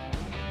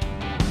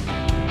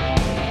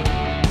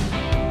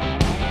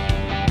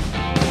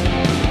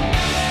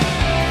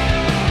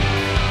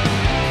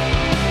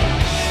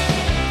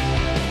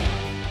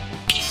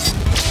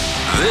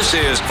 This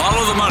is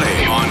Follow the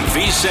Money on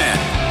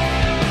VSiN.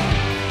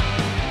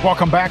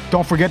 Welcome back.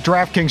 Don't forget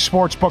DraftKings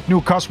Sportsbook.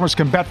 New customers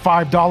can bet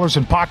 $5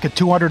 and pocket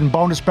 $200 in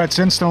bonus bets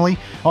instantly.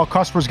 All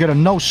customers get a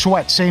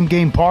no-sweat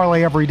same-game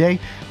parlay every day.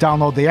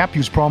 Download the app.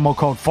 Use promo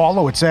code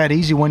FOLLOW. It's that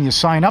easy when you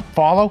sign up.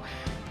 Follow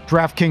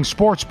DraftKings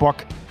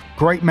Sportsbook.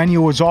 Great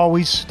menu as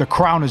always. The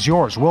crown is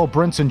yours. Will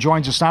Brinson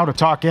joins us now to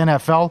talk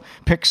NFL.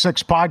 Pick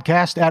Six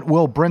podcast at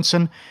Will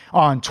Brinson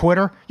on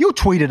Twitter. You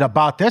tweeted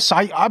about this.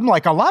 I'm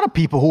like a lot of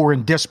people who were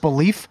in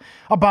disbelief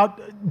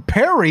about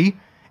Perry.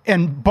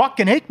 And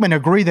Buck and Aikman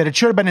agree that it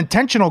should have been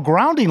intentional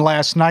grounding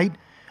last night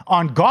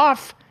on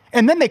Goff.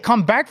 And then they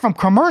come back from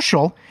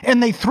commercial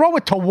and they throw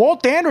it to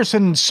Walt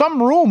Anderson in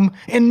some room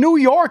in New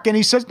York. And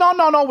he says, no,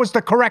 it was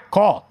the correct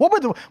call. What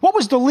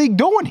was the league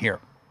doing here?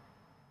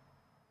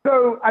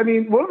 So,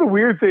 one of the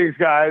weird things,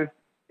 guys,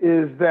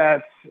 is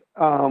that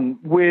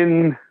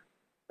when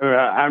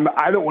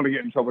I don't want to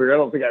get in trouble here. I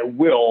don't think I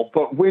will.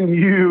 But when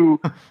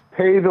you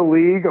pay the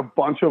league a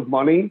bunch of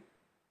money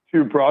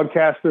to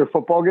broadcast their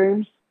football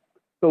games,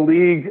 the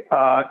league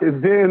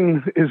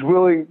the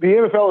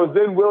NFL is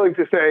then willing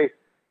to say,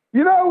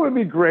 it would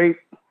be great.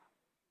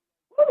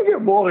 Let me get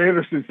Walt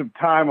Anderson some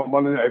time on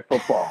Monday Night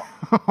Football.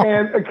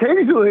 And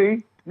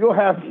occasionally you'll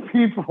have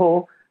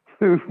people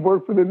who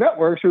work for the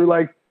networks who are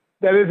like,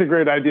 that is a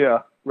great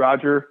idea,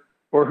 Roger,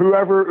 or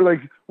whoever,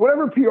 like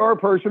whatever PR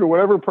person or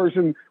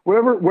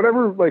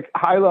whatever like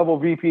high level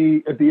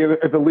VP at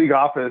the league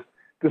office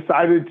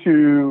decided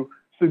to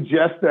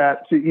suggest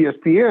that to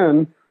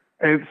ESPN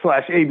and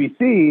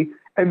 /ABC.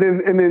 And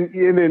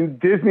then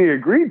Disney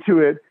agreed to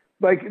it.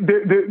 Like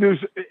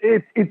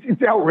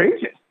it's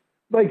outrageous.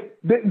 Like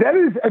that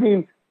is.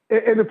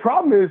 And the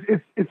problem is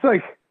it's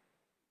like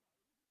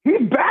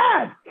he's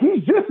bad.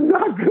 He's just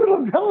not good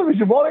on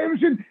television. Walt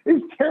Anderson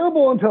is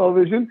terrible on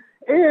television.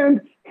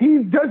 And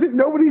he doesn't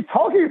know what he's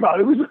talking about.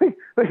 It was like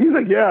he's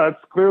like, yeah, it's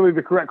clearly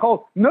the correct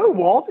call. No,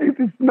 Walt,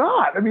 it's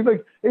not. I mean,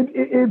 like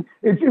it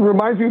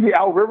reminds me of the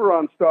Al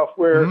Riveron stuff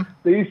where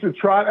they used to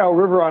trot Al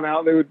Riveron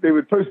out. They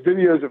would post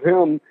videos of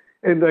him,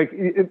 and like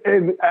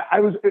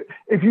I don't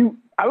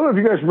know if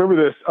you guys remember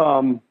this,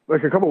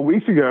 like a couple of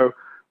weeks ago,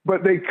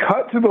 but they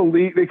cut to the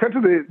league. They cut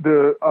to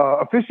the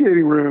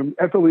officiating room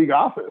at the league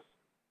office,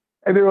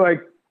 and they were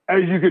like,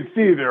 as you can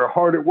see, they're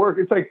hard at work.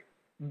 It's like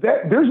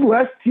that. There's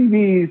less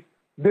TVs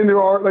than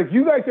there are. Like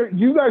you guys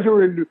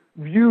are in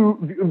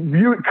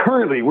view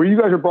currently where you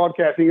guys are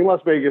broadcasting in Las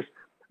Vegas.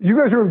 You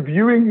guys are in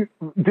viewing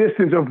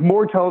distance of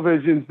more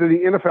televisions than the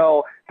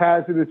NFL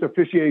has in its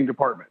officiating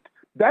department.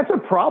 That's a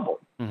problem.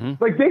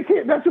 Like they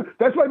can't.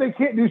 That's why they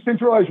can't do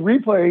centralized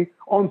replay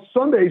on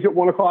Sundays at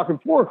 1 o'clock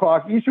and 4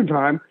 o'clock Eastern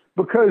time,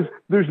 because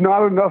there's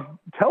not enough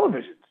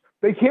televisions.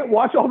 They can't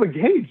watch all the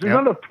games. There's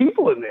not enough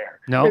people in there.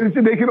 No, and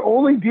they can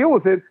only deal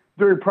with it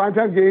during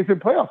primetime games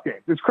and playoff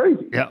games. It's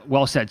crazy. Yeah,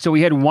 well said. So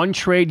we had one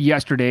trade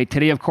yesterday.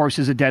 Today, of course,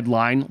 is a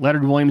deadline.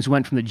 Leonard Williams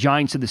went from the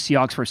Giants to the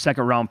Seahawks for a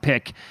second-round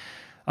pick.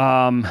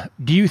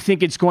 Do you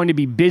think it's going to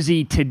be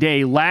busy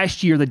today?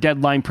 Last year, the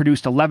deadline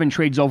produced 11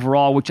 trades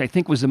overall, which I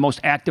think was the most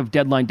active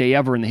deadline day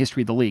ever in the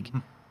history of the league.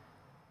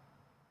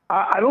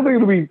 I don't think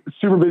it'll be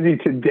super busy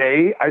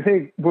today. I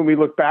think when we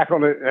look back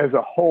on it as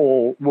a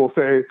whole, we'll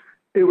say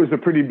it was a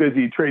pretty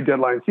busy trade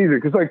deadline season.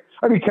 Because,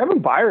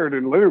 Kevin Byard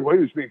and Leonard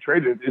Williams being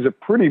traded is a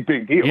pretty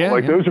big deal.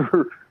 Those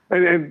are,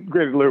 and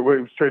granted, Leonard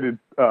Williams traded,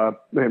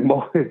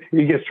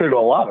 he gets traded a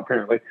lot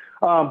apparently.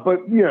 But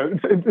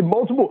it's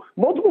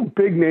multiple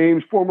big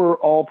names, former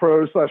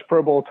All-Pro /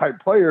 Pro Bowl type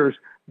players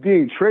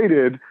being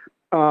traded.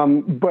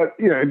 But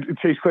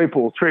Chase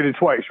Claypool traded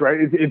twice, right?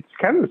 It's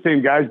kind of the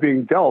same guys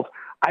being dealt.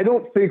 I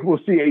don't think we'll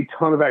see a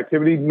ton of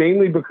activity,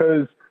 mainly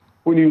because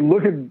when you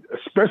look at,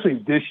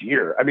 especially this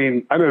year, I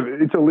mean, I know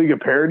it's a league of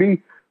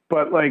parity,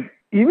 but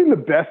even the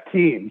best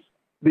teams,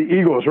 the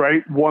Eagles,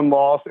 right, 1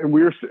 loss, and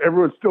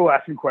everyone's still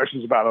asking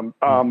questions about them.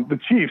 The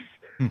Chiefs,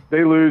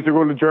 they lose, they're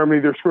going to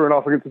Germany, they're screwing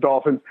off against the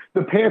Dolphins.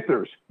 The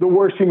Panthers, the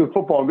worst team in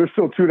football, they're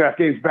still 2.5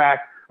 games back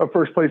of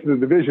first place in the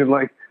division.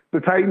 The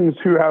Titans,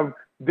 who have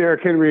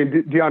Derrick Henry and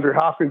DeAndre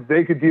Hopkins,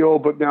 they could deal,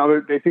 but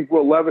now they think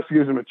Will Levis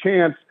gives them a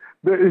chance.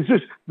 There's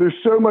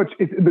so much.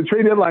 The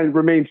trade deadline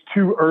remains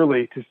too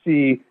early to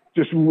see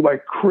just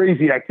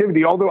crazy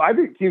activity. Although I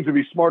think teams would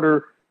be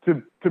smarter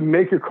to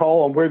make a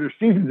call on where their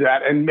season's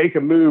at and make a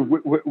move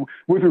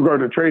with regard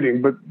to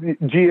trading. But the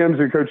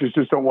GMs and coaches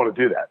just don't want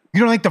to do that.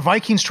 You don't think the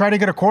Vikings try to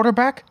get a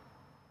quarterback?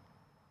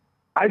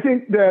 I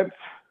think that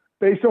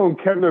based on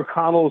Kevin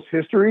O'Connell's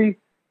history,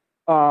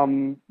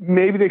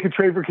 maybe they could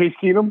trade for Case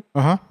Keenum.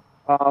 And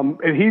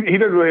he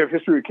doesn't really have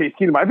history with Case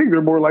Keenum. I think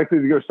they're more likely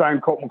to go sign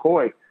Colt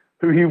McCoy,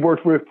 who he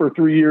worked with for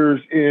 3 years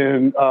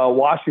in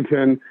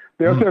Washington.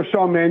 They also have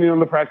Sean Mannion on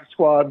the practice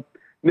squad.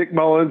 Nick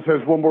Mullins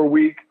has 1 more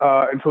week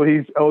until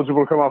he's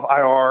eligible to come off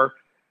IR.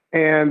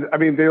 And,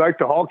 they like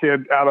the Hall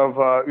kid out of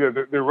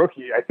their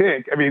rookie, I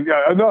think.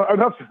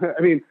 Enough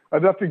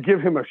to give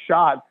him a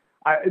shot.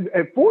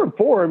 At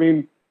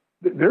 4-4,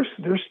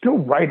 they're still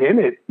right in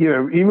it,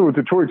 even with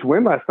Detroit's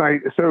win last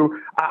night. So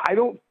I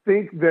don't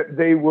think that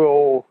they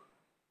will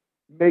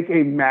make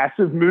a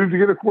massive move to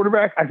get a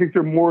quarterback. I think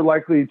they're more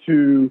likely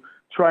to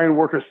try and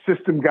work a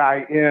system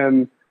guy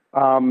in,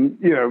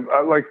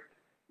 like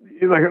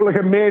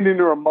a Mannion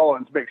or a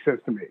Mullins makes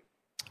sense to me.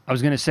 I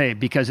was going to say,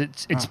 because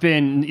it's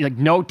been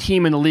no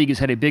team in the league has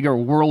had a bigger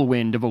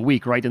whirlwind of a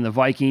week, right, than the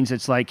Vikings.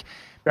 It's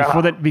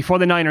before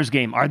the Niners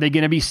game, are they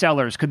going to be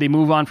sellers? Could they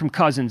move on from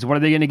Cousins? What are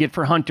they going to get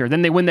for Hunter?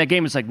 Then they win that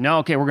game. It's no,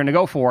 okay, we're going to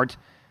go for it.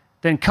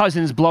 Then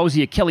Cousins blows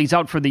the Achilles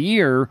out for the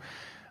year.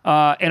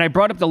 And I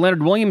brought up the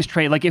Leonard Williams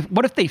trade.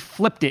 What if they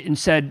flipped it and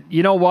said,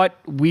 you know what,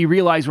 we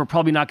realize we're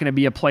probably not going to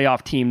be a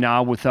playoff team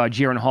now with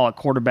Jaron Hall at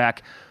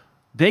quarterback.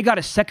 They got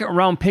a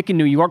second-round pick in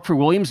New York for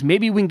Williams.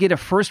 Maybe we can get a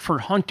first for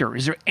Hunter.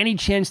 Is there any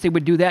chance they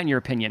would do that, in your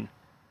opinion?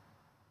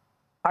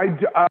 I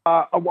think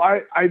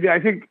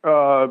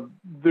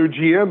their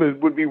GM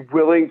would be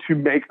willing to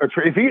make a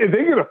trade. If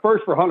they get a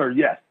first for Hunter,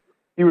 yes,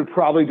 he would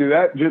probably do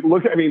that. Just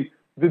look,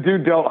 the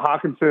dude dealt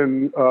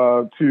Hawkinson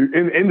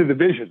in the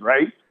division,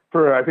 right?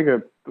 For I think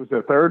it was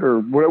a third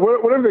or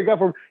whatever they got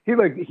for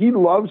him. He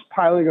loves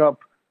piling up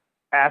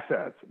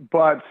assets,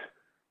 but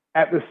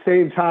at the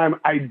same time,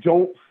 I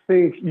don't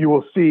think you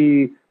will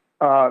see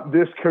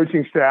this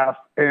coaching staff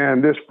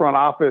and this front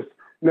office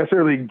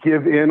necessarily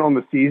give in on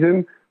the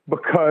season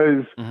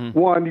because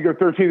one, you go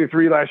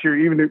 13-3 last year,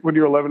 even when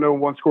you're 11-0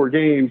 one-score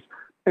games,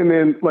 and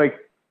then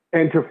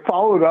and to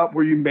follow it up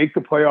where you make the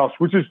playoffs,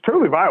 which is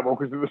totally viable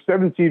because they're the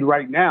 7th seed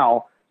right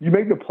now. You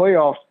make the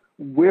playoffs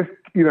with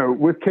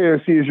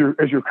KOC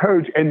as your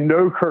coach and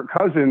no Kirk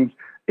Cousins.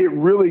 It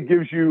really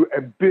gives you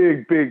a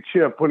big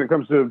chip when it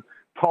comes to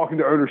talking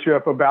to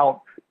ownership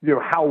about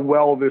how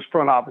well this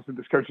front office and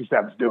this coaching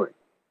staff is doing.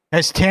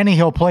 Has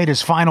Tannehill played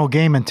his final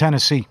game in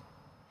Tennessee?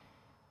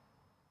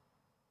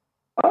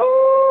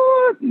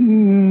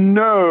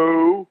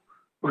 No,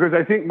 because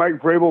I think Mike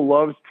Vrabel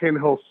loves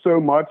Tannehill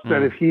so much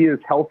that if he is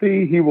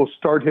healthy, he will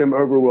start him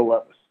over Will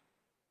Levis.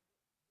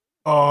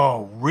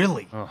 Oh,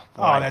 really? Oh,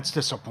 that's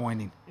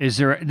disappointing. Is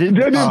there?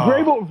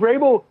 Vrabel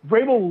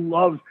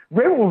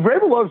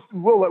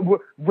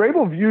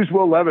views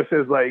Will Levis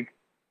as like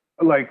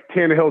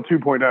Tannehill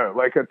 2.0,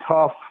 like a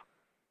tough,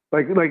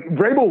 like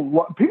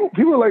Vrabel. People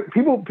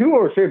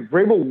are saying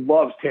Vrabel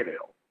loves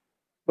Tannehill.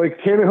 Like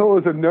Tannehill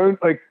is a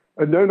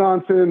no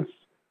nonsense,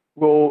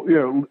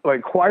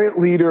 quiet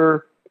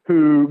leader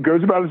who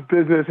goes about his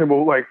business and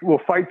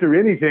will fight through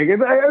anything.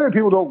 And other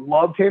people don't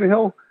love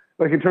Tannehill.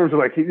 Like in terms of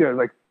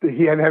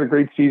he hadn't had a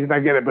great season, I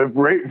get it, but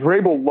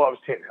Vrabel loves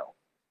Tannehill.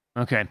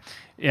 Okay,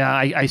 yeah,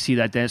 I see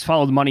that. Dennis,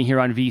 follow the money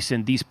here on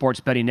VSiN, the Sports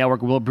Betting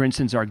Network. Will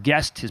Brinson's our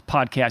guest. His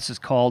podcast is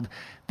called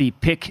the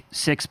Pick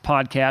Six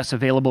Podcast,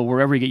 available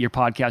wherever you get your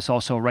podcasts.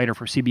 Also, a writer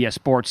for CBS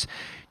Sports.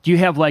 Do you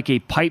have like a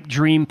pipe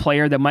dream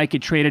player that might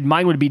get traded?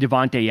 Mine would be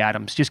Devontae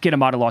Adams. Just get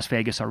him out of Las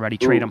Vegas already.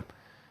 Trade him,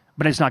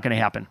 but it's not going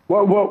to happen.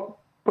 Well,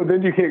 but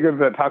then you can't go to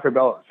that Taco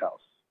Bell at his house.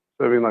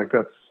 So, I mean, like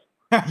that's.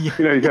 You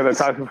got to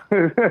talk about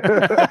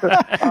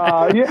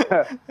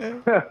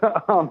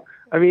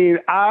I mean,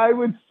 I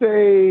would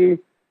say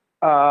if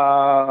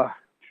I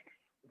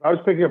was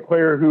picking a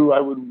player who I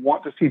would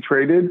want to see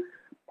traded,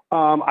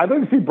 I'd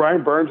like to see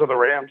Brian Burns on the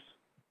Rams.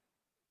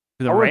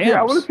 I just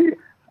want to see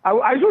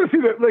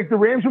that the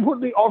Rams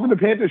reportedly offered the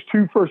Panthers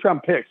 2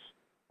 first-round picks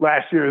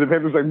last year. The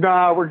Panthers were like,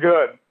 nah, we're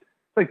good.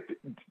 Like,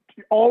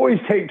 always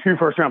take 2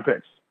 first-round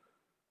picks.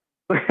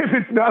 Like, if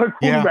it's not a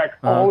quarterback,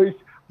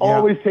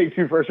 always take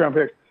 2 first-round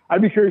picks.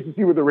 I'd be curious to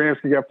see what the Rams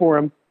can get for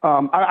him.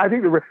 I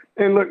think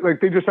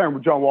they just signed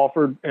with John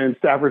Walford, and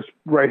Stafford's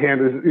right hand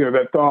is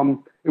that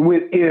thumb. It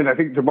went in. I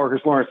think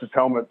DeMarcus Lawrence's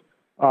helmet.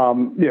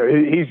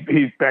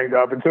 He's banged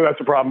up, and so that's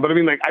a problem. But I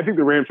mean, I think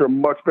the Rams are a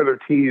much better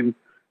team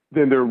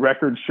than their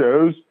record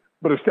shows.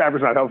 But if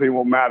Stafford's not healthy, it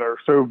won't matter.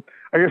 So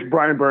I guess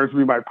Brian Burns would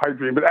be my pipe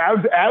dream. But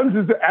Adams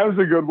is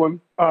a good one.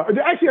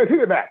 Actually, I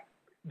take it back.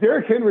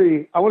 Derrick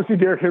Henry. I want to see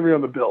Derrick Henry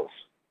on the Bills.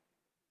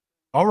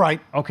 All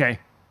right. Okay.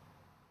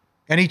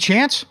 Any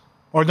chance?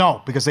 Or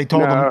no? Because they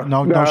told him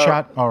no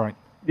shot? All right.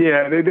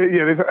 Yeah,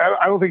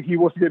 I don't think he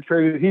wants to get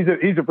traded. He's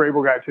a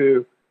Vrabel guy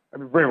too. I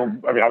mean, Vrabel.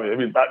 I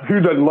mean, who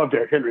doesn't love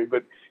Derrick Henry?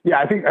 But yeah,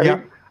 I think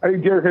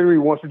Derrick Henry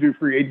wants to do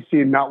free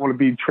agency and not want to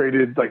be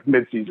traded like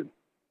midseason.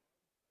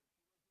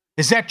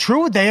 Is that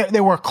true?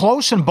 They were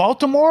close in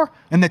Baltimore,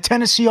 and the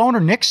Tennessee owner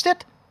nixed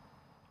it.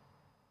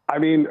 I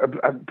mean,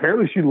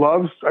 apparently she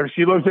loves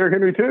Derrick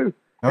Henry too.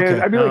 Okay.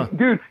 And I mean,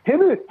 dude,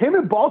 him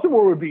in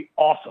Baltimore would be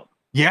awesome.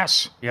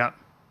 Yes. Yeah.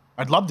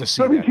 I'd love to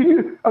see that. Can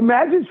you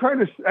imagine trying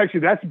to –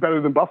 actually, that's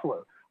better than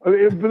Buffalo. But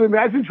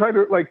imagine trying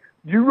to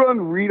 – you run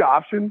read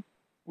option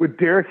with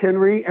Derrick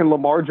Henry and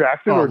Lamar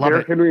Jackson or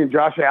Derrick Henry and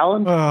Josh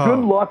Allen.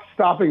 Good luck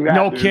stopping that.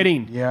 No dude.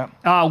 kidding. Yeah.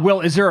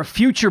 Will, is there a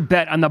future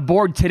bet on the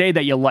board today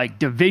that you like?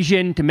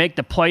 Division to make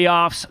the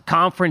playoffs,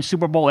 conference,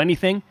 Super Bowl,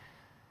 anything?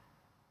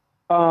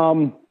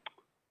 What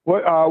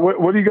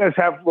do you guys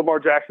have Lamar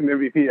Jackson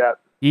MVP at?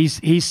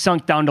 He's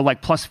sunk down to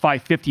like plus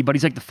 550, but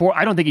he's like the fourth.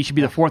 I don't think he should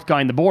be the fourth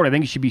guy on the board. I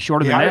think he should be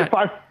shorter than that.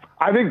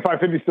 I think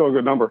 550 is still a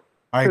good number.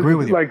 I agree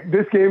with you. Like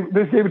this game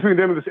between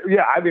them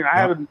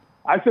and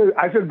I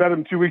said bet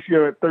him 2 weeks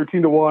ago at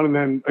 13-1, and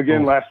then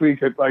again last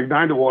week at like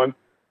 9-1.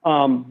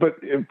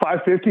 But at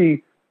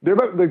 550, they're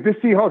about, like this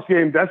Seahawks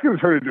game. That's going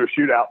to turn into a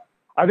shootout.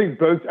 I think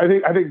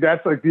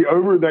that's like the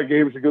over of that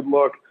game is a good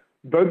look.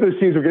 Both those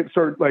teams will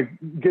start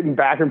getting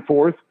back and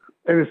forth.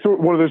 And it's sort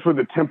of one of those where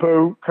the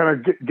tempo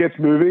kind of gets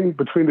moving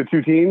between the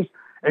two teams,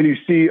 and you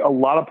see a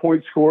lot of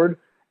points scored.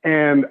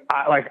 And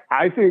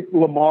I think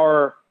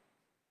Lamar,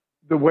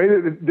 the way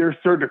that they're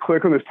starting to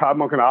click on this Todd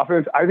Monken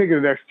offense, I think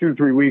in the next 2 to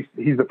 3 weeks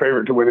he's the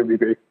favorite to win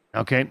MVP.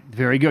 Okay,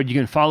 very good. You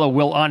can follow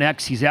Will on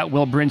X. He's at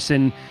Will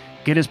Brinson.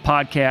 Get his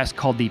podcast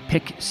called the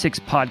Pick Six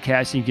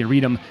Podcast, and you can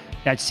read him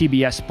at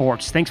CBS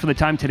Sports. Thanks for the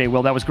time today,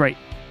 Will. That was great.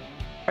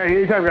 Hey,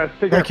 anytime, guys.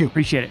 Take care. Thank you.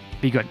 Appreciate it.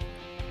 Be good.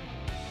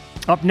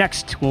 Up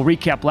next, we'll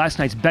recap last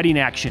night's betting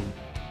action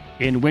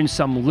in Win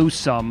Some, Lose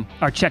Some,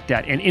 or check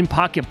that, and in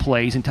pocket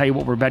plays, and tell you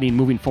what we're betting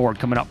moving forward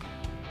coming up.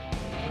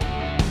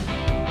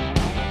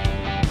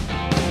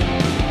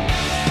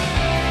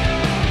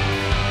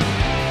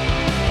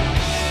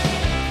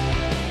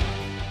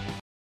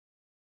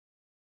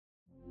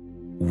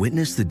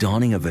 Witness the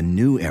dawning of a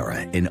new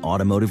era in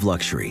automotive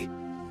luxury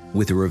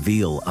with a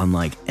reveal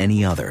unlike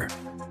any other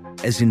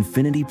as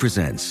Infiniti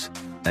presents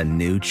a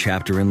new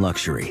chapter in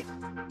luxury,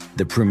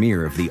 the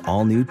premiere of the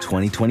all-new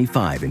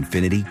 2025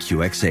 Infiniti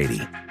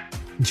QX80.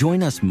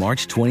 Join us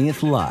March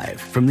 20th live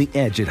from the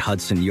Edge at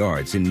Hudson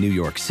Yards in New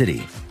York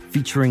City,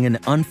 featuring an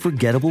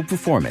unforgettable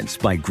performance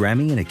by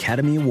Grammy and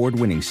Academy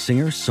Award-winning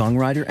singer,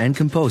 songwriter, and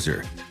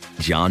composer,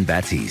 Jon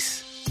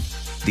Batiste.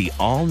 The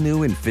all-new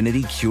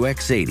Infiniti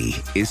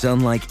QX80 is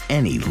unlike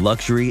any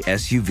luxury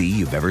SUV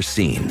you've ever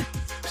seen.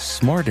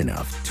 Smart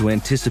enough to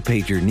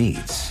anticipate your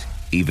needs,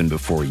 even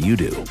before you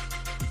do.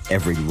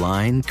 Every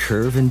line,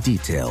 curve, and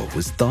detail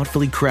was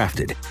thoughtfully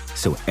crafted,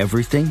 so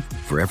everything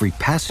for every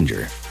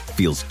passenger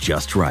feels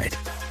just right.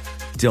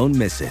 Don't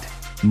miss it.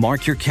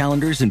 Mark your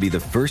calendars and be the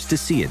first to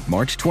see it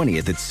March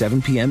 20th at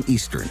 7 p.m.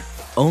 Eastern,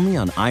 only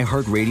on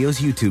iHeartRadio's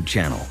YouTube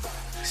channel.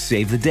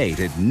 Save the date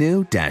at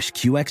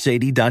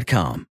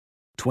new-QX80.com.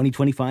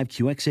 2025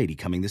 QX80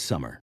 coming this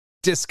summer.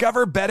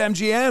 Discover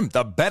BetMGM,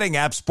 the betting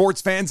app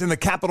sports fans in the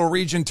capital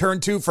region turn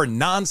to for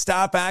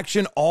nonstop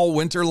action all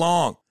winter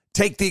long.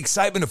 Take the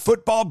excitement of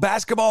football,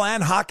 basketball,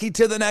 and hockey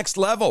to the next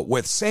level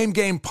with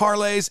same-game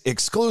parlays,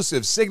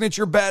 exclusive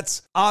signature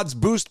bets, odds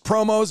boost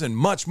promos, and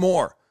much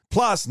more.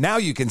 Plus, now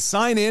you can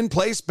sign in,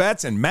 place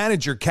bets, and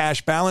manage your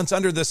cash balance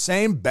under the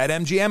same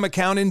BetMGM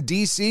account in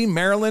D.C.,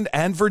 Maryland,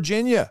 and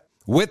Virginia.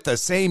 With the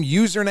same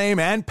username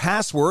and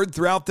password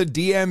throughout the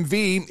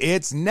DMV,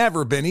 it's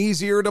never been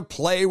easier to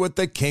play with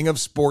the king of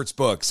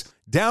sportsbooks.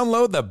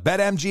 Download the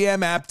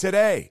BetMGM app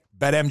today.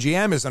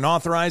 BetMGM is an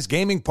authorized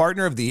gaming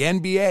partner of the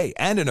NBA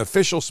and an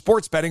official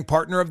sports betting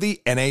partner of the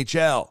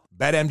NHL.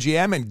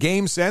 BetMGM and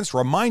GameSense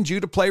remind you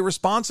to play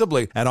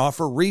responsibly and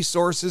offer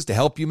resources to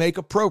help you make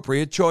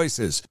appropriate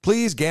choices.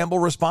 Please gamble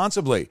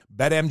responsibly.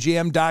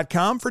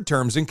 BetMGM.com for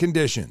terms and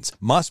conditions.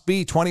 Must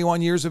be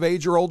 21 years of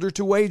age or older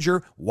to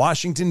wager.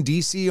 Washington,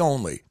 D.C.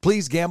 only.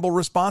 Please gamble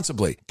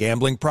responsibly.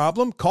 Gambling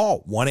problem?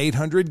 Call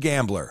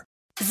 1-800-GAMBLER.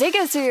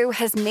 Zigazoo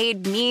has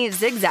made me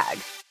zigzag.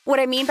 What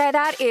I mean by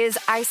that is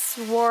I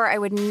swore I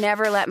would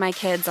never let my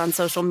kids on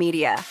social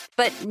media.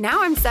 But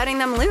now I'm setting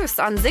them loose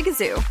on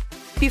Zigazoo.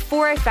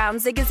 Before I found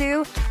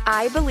Zigazoo,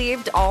 I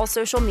believed all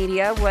social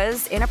media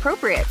was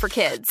inappropriate for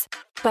kids.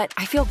 But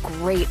I feel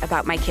great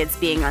about my kids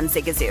being on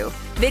Zigazoo.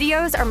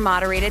 Videos are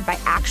moderated by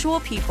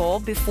actual people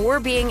before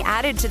being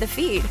added to the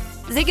feed.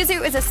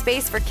 Zigazoo is a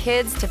space for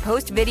kids to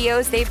post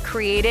videos they've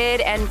created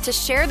and to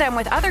share them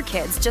with other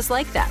kids just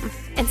like them.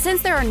 And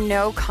since there are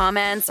no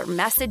comments or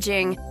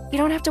messaging, you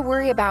don't have to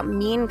worry about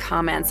mean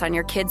comments on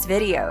your kids'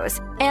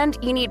 videos. And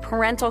you need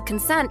parental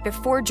consent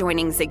before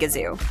joining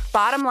Zigazoo.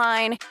 Bottom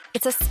line,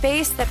 it's a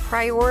space that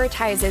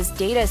prioritizes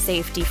data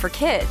safety for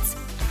kids.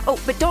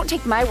 Oh, but don't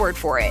take my word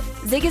for it.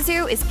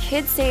 Zigazoo is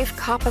KidSafe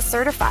COPPA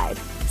certified.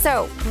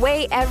 So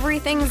weigh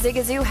everything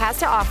Zigazoo has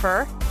to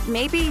offer.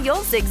 Maybe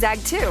you'll zigzag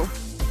too.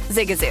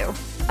 Zigazoo,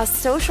 a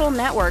social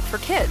network for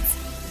kids.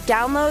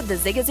 Download the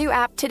Zigazoo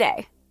app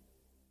today.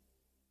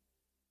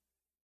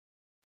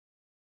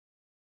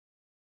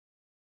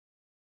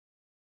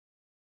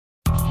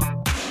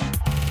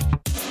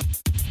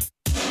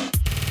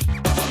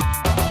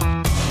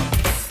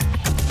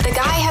 The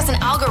guy has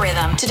an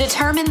algorithm to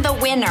determine the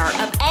winner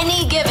of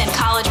any given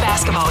college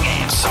basketball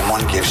game.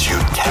 Someone gives you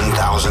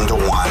 10,000 to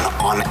 1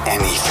 on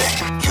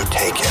anything. You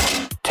take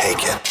it.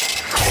 Take it.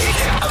 Take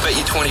it. I bet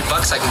you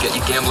 $20 I can get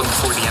you gambling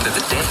before the end of the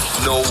day.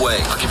 No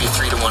way. I'll give you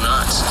 3-to-1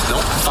 odds.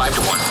 Nope.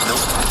 5-to-1. Nope.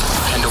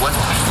 10-to-1.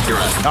 You're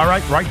on. All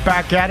right, right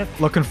back at it.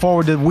 Looking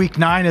forward to week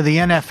 9 of the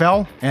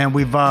NFL, and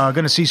we've going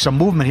to see some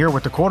movement here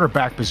with the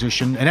quarterback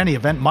position. In any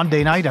event,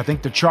 Monday night, I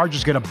think the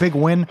Chargers get a big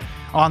win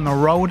on the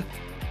road.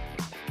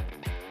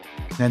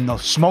 And the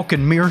smoke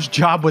and mirrors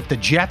job with the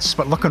Jets,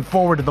 but looking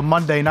forward to the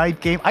Monday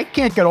night game. I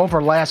can't get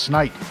over last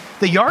night.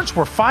 The yards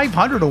were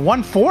 500 to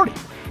 140.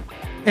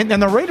 And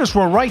the Raiders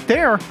were right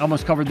there.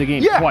 Almost covered the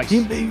game twice.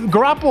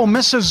 Garoppolo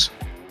misses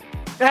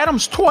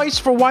Adams twice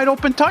for wide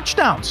open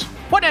touchdowns.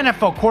 What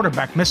NFL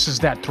quarterback misses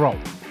that throw?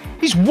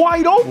 He's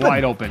wide open.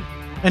 Wide open.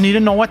 And he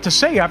didn't know what to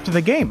say after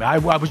the game. I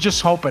was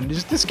just hoping,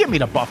 just get me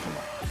to Buffalo.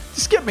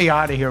 Just get me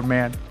out of here,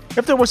 man.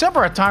 If there was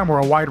ever a time where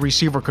a wide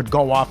receiver could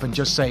go off and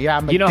just say,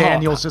 yeah,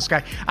 McDaniels, this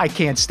guy, I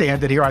can't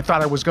stand it here. I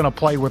thought I was going to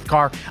play with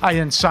Carr. I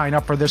didn't sign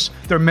up for this.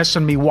 They're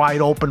missing me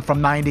wide open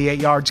from 98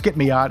 yards. Get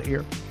me out of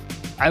here.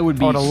 I would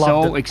be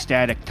so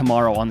ecstatic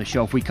tomorrow on the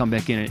show if we come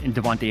back in and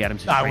Devontae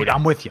Adams is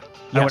I'm with you.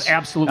 Yes. I would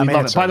absolutely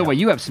love it. By the way,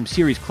 you have some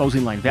serious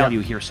closing line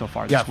value here so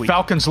far this week.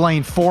 Falcons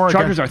lane 4.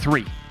 Chargers are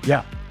 3.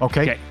 Yeah.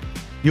 Okay.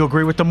 You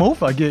agree with the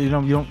move? You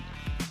don't.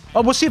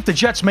 Oh, we'll see if the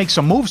Jets make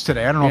some moves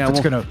today. I don't know if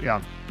it's going to.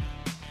 Yeah.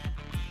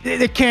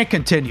 It can't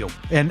continue.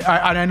 And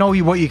I know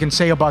what you can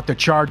say about the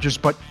Chargers,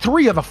 but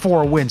 3 of the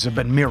 4 wins have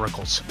been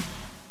miracles.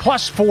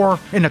 +4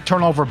 in the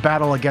turnover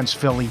battle against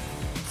Philly.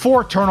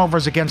 4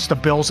 turnovers against the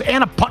Bills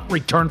and a punt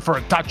return for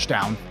a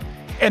touchdown.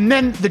 And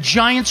then the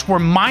Giants were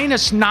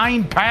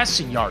 -9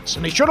 passing yards,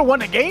 and they should have won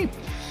the game.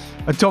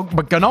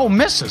 But Gano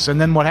misses, and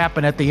then what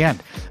happened at the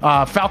end?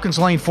 Falcons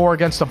lane 4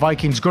 against the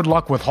Vikings. Good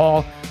luck with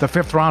Hall, the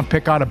 5th-round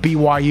pick out of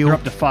BYU. They're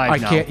up to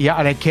 5 now.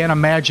 And I can't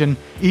imagine,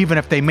 even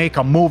if they make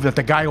a move, that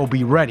the guy will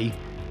be ready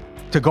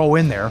to go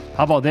in there.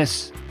 How about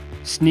this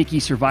sneaky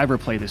survivor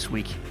play this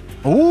week?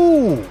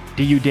 Ooh.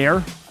 Do you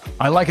dare?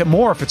 I like it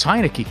more if it's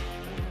Heineke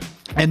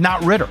and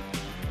not Ritter.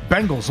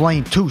 Bengals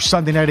lane 2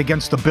 Sunday night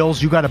against the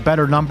Bills. You got a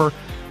better number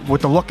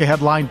with the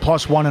look-ahead line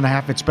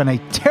 +1.5. It's been a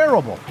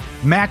terrible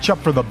matchup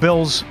for the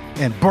Bills,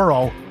 and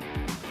Burrow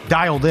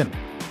dialed in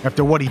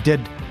after what he did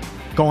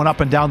going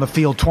up and down the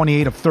field,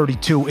 28 of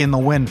 32 in the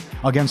win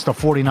against the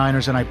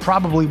 49ers. And I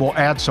probably will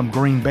add some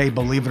Green Bay,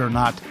 believe it or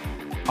not.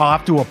 I'll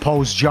have to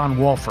oppose John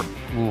Wolford.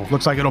 Ooh.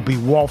 Looks like it'll be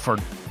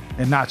Wolford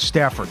and not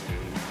Stafford.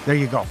 There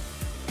you go.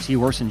 Is he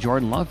worse than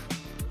Jordan Love?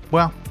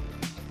 Well,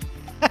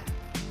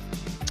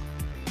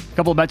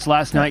 couple of bets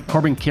last night.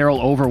 Corbin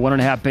Carroll over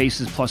 1.5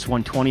 bases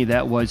 +120.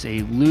 That was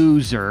a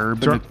loser.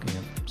 But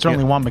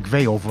certainly want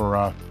McVay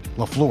over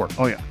LaFleur.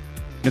 Oh, yeah.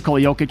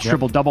 Nikola Jokic,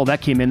 triple-double,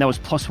 that came in. That was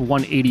plus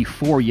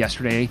 184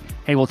 yesterday.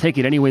 Hey, we'll take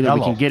it any way that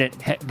we can get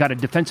it. Got a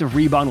defensive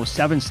rebound with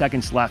 7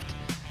 seconds left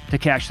to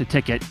cash the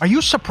ticket. Are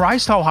you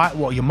surprised how high?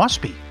 Well, you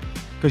must be,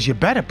 because you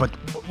bet it, but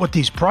what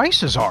these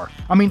prices are.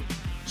 I mean,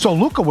 so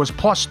Luka was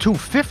plus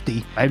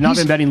 250. I have not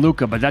been betting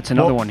Luka, but that's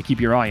another one to keep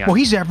your eye on. Well,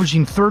 he's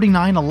averaging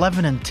 39,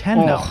 11, and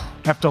 10 now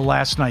after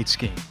last night's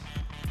game.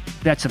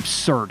 That's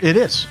absurd. It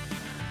is.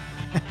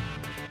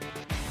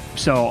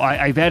 So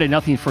I've added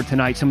nothing for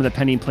tonight. Some of the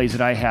pending plays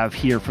that I have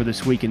here for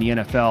this week in the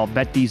NFL.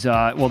 Bet these,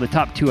 the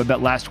top two I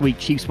bet last week.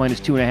 Chiefs minus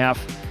 2.5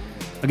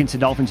 against the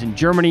Dolphins in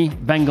Germany.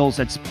 Bengals,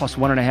 that's plus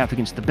 1.5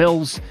 against the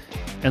Bills.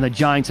 And the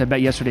Giants, I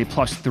bet yesterday,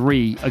 plus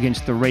 3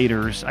 against the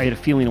Raiders. I had a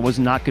feeling it was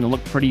not going to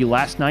look pretty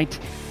last night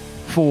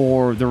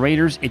for the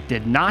Raiders. It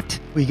did not.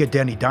 Well, you get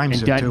Danny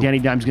Dimes and too. Danny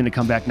Dimes going to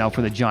come back now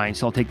for the Giants.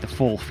 So I'll take the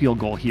full field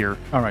goal here.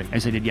 All right.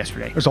 As I did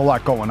yesterday. There's a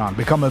lot going on.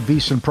 Become a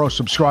VSiN Pro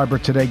subscriber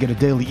today. Get a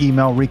daily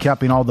email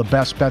recapping all the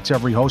best bets,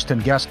 every host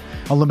and guest.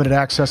 Unlimited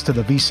access to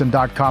the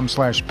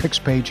VSiN.com/picks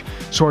page.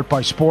 Sort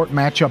by sport,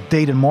 matchup,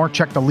 date, and more.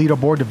 Check the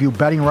leaderboard to view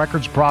betting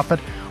records, profit,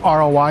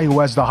 ROI,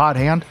 who has the hot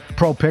hand,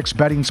 pro picks,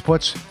 betting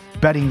splits,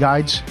 betting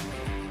guides,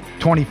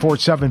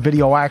 24/7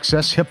 video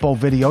access, Hippo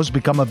videos.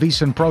 Become a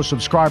VSiN Pro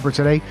subscriber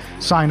today.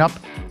 Sign up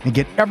and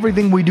get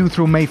everything we do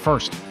through May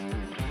 1st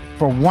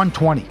for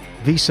 $120.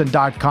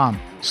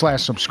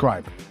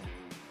 VSiN.com/subscribe.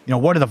 You know,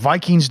 what do the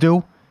Vikings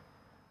do?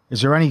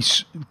 Is there any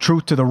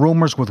truth to the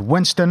rumors with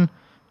Winston?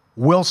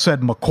 Will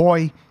said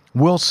McCoy.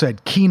 Will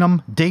said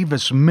Keenum,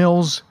 Davis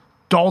Mills,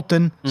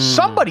 Dalton.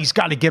 Somebody's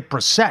got to get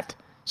Brissett.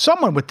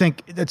 Someone would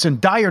think that's in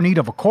dire need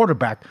of a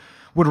quarterback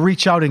would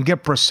reach out and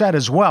get Brissett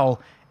as well.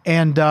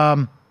 And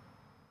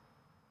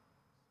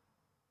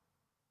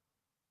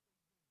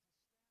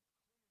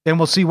then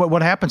we'll see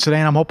what happens today,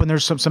 and I'm hoping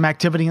there's some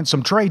activity and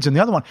some trades. And the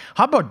other one,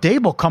 how about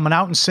Dable coming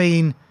out and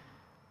saying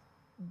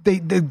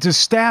the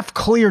staff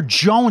cleared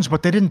Jones,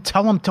 but they didn't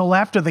tell him till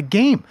after the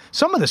game?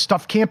 Some of this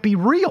stuff can't be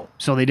real.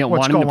 So they didn't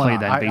want him to play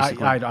then,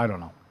 basically. I don't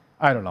know.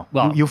 I don't know.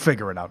 Well, you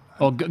figure it out.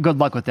 Well, good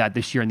luck with that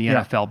this year in the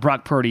NFL.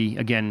 Brock Purdy,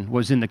 again,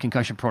 was in the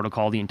concussion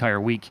protocol the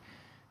entire week.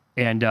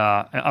 And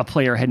a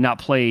player had not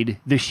played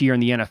this year in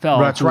the NFL.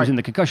 That's who right. was in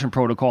the concussion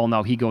protocol.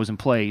 Now he goes and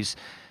plays.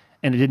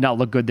 And it did not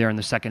look good there in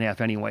the second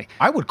half anyway.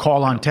 I would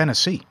call on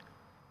Tennessee.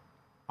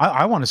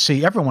 I want to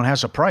see, everyone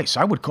has a price.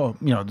 I would call,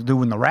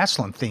 doing the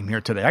wrestling theme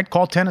here today. I'd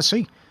call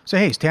Tennessee. Say,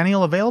 hey, is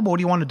Tannehill available? What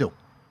do you want to do?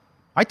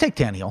 I take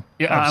Tannehill.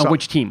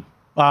 Which team?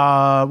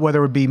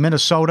 Whether it be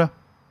Minnesota,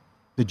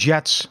 the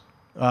Jets.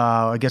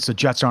 I guess the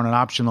Jets aren't an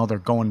option, though. They're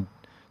going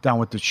down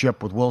with the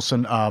ship with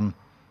Wilson.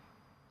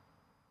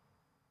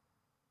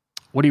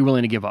 What are you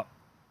willing to give up?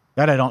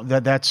 That I don't.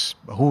 That's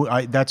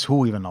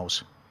who even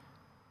knows.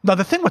 Now,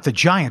 the thing with the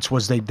Giants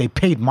was they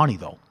paid money,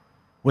 though,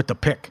 with the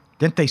pick.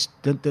 Didn't they?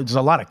 There's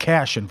a lot of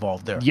cash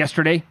involved there.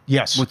 Yesterday?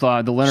 Yes. With the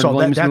Leonard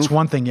Williams that's move?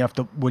 one thing you have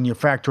to, when you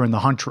factor in the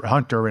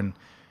Hunter and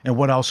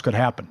what else could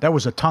happen. There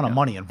was a ton of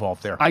money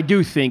involved there. I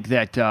do think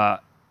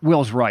that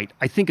Will's right.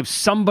 I think if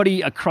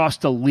somebody across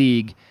the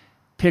league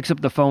picks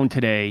up the phone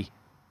today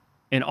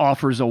and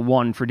offers a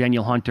 1 for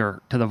Daniel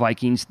Hunter to the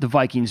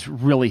Vikings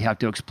really have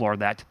to explore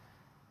that.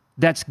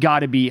 That's got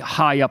to be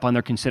high up on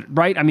their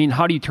right? I mean,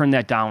 how do you turn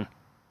that down?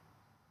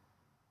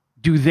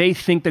 Do they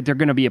think that they're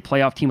going to be a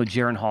playoff team with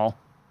Jaren Hall?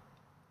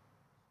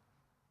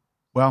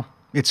 Well,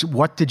 it's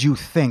what did you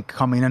think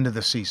coming into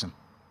the season?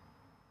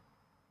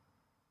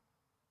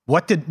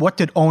 What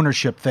did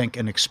ownership think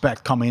and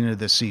expect coming into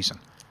this season?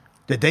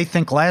 Did they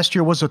think last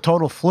year was a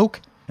total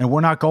fluke and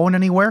we're not going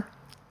anywhere?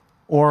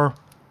 Or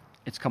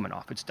it's coming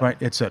off. It's done. Right,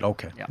 it's it.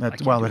 Okay. Yeah,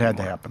 it had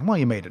to happen. Well,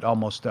 you made it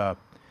almost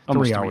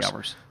 3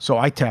 hours. So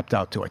I tapped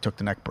out too. I took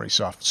the neck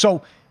brace off.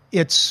 So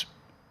that's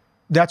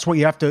what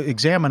you have to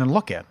examine and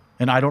look at.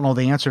 And I don't know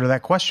the answer to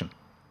that question.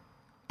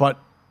 But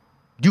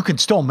you can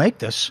still make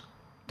this.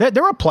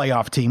 They're a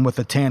playoff team with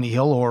a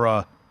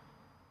Tannehill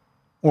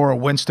or a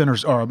Winston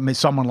or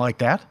someone like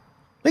that.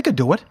 They could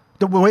do it.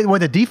 The way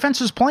the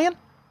defense is playing.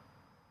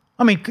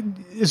 I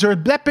mean, is there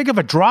that big of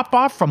a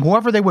drop-off from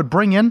whoever they would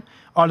bring in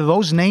out of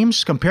those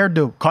names compared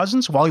to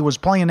Cousins while he was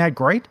playing that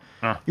great?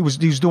 He was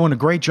doing a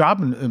great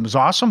job and it was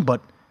awesome,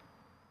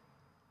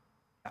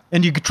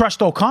 and you could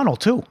trust O'Connell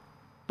too.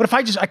 But if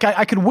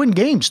I could win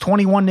games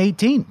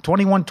 21-18,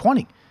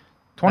 21-20,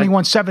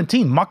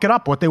 21-17, muck it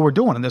up what they were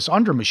doing in this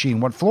under machine,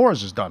 what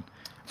Flores has done.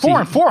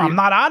 4-4, I'm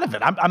not out of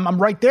it. I'm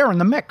right there in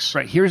the mix.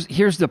 Right.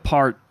 Here's the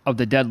part of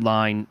the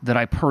deadline that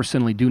I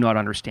personally do not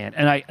understand.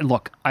 And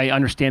I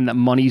understand that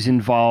money's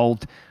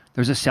involved.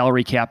 There's a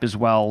salary cap as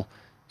well.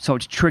 So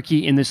it's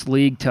tricky in this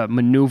league to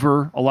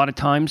maneuver a lot of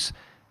times.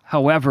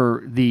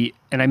 However,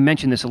 and I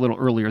mentioned this a little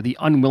earlier, the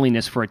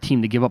unwillingness for a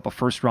team to give up a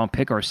first-round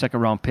pick or a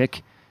second-round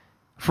pick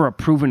for a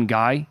proven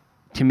guy,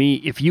 to me,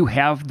 if you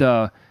have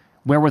the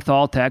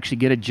wherewithal to actually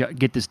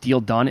get this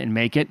deal done and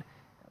make it,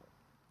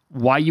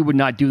 why you would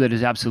not do that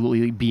is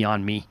absolutely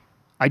beyond me.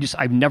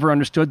 I've never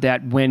understood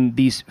that when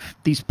these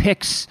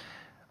picks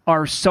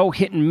are so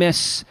hit and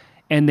miss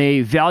and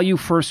they value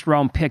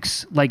first-round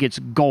picks like it's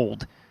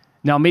gold.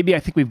 Now, maybe I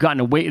think we've gotten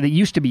away. It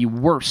used to be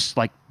worse,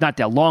 like not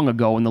that long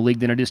ago in the league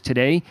than it is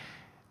today.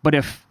 But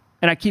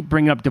and I keep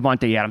bringing up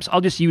Davante Adams.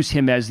 I'll just use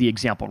him as the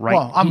example, right?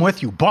 Well, I'm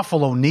with you.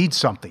 Buffalo needs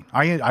something.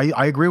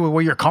 I agree with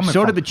where you're coming from.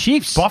 So do the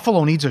Chiefs.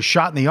 Buffalo needs a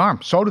shot in the arm.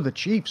 So do the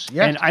Chiefs.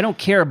 Yes. And I don't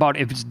care about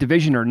if it's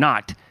division or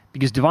not,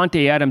 because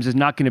Davante Adams is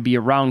not going to be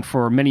around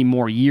for many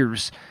more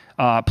years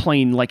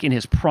playing like in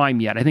his prime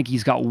yet. I think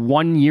he's got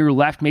 1 year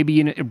left, maybe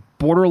in a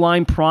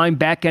borderline prime,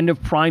 back end of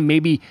prime.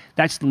 Maybe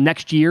that's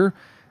next year.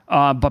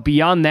 But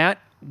beyond that,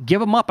 give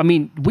him up. I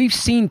mean, we've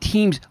seen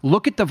teams,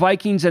 look at the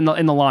Vikings and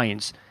the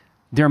Lions.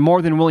 They're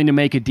more than willing to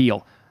make a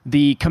deal.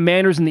 The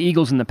Commanders and the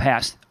Eagles in the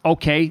past,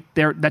 okay,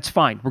 that's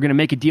fine. We're going to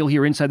make a deal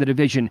here inside the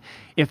division.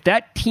 If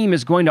that team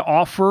is going to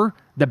offer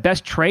the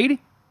best trade,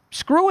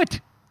 screw it.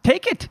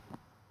 Take it.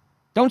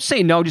 Don't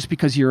say no just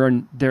because you're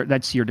in there.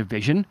 That's your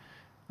division.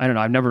 I don't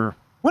know. I've never.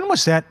 When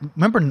was that?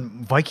 Remember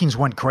Vikings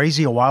went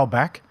crazy a while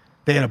back?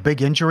 They had a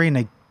big injury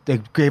and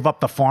they gave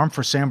up the farm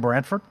for Sam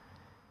Bradford.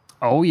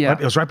 Oh, yeah. It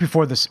was right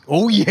before this.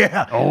 Oh,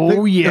 yeah.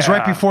 Oh, yeah. It was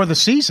right before the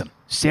season.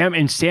 Sam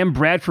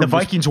Bradford. The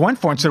Vikings went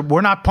for it and said, we're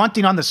not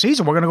punting on the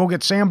season. We're going to go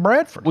get Sam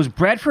Bradford. Was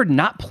Bradford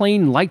not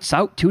playing lights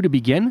out, too, to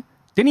begin?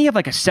 Didn't he have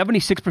like a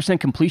 76%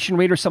 completion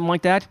rate or something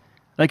like that?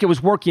 Like it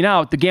was working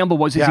out. The gamble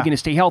was, is he going to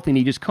stay healthy? And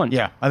he just couldn't.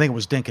 Yeah. I think it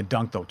was dink and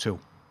dunk, though, too.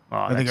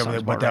 I think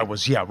that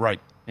was, yeah, right.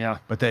 Yeah.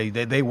 But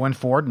they went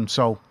for it, and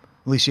so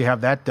at least you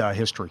have that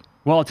history.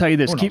 Well, I'll tell you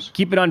this.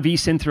 Keep it on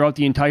VSiN throughout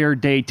the entire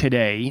day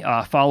today.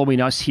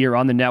 Following us here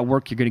on the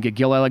network, you're going to get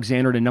Gil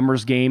Alexander, the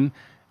numbers game.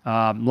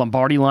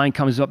 Lombardi line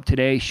comes up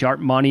today.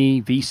 Sharp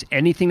money, VSiN.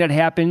 Anything that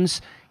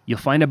happens, you'll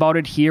find about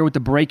it here with the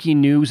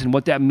breaking news and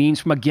what that means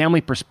from a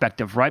gambling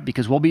perspective, right?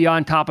 Because we'll be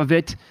on top of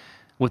it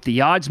with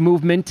the odds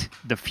movement,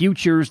 the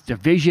futures,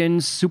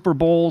 divisions, Super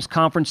Bowls,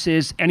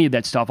 conferences, any of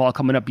that stuff all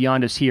coming up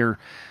beyond us here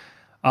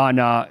on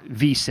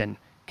VSiN.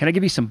 Can I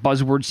give you some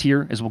buzzwords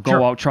here as we'll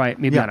go out, try it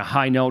maybe on a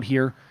high note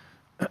here?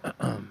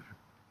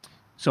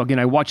 So again,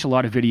 I watch a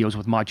lot of videos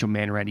with Macho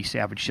Man Randy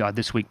Savage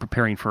this week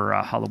preparing for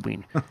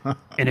Halloween,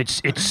 and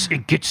it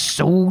gets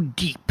so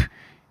deep.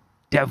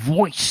 That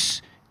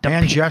voice,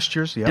 hand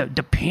gestures,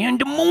 the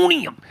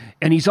pandemonium,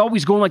 and he's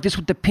always going like this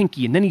with the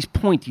pinky, and then he's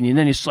pointing, and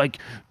then it's like,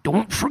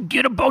 don't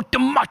forget about the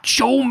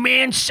Macho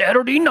Man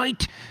Saturday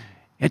night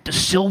at the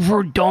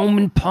Silver Dome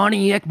in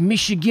Pontiac,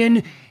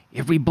 Michigan.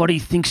 Everybody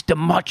thinks the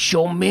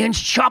Macho Man's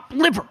chopped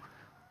liver.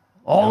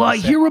 All I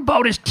hear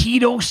about is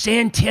Tito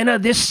Santana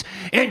this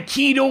and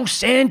Tito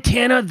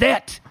Santana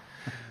that.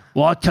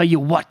 Well, I'll tell you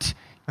what.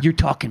 You're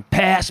talking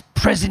past,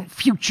 present,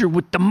 future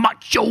with the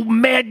macho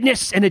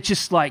madness. And it's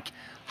just like,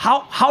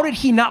 how did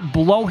he not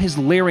blow his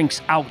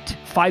larynx out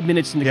 5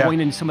 minutes into going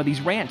into some of these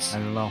rants? I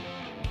don't know.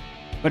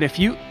 But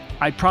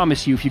I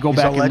promise you, if you go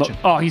back and look,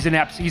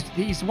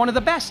 he's one of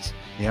the best.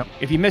 Yep.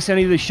 If you miss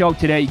any of the show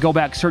today, go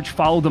back, search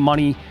Follow the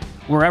Money,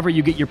 wherever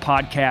you get your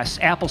podcasts,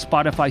 Apple,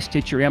 Spotify,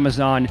 Stitcher,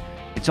 Amazon.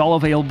 It's all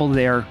available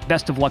there.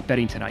 Best of luck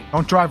betting tonight.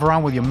 Don't drive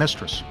around with your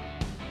mistress.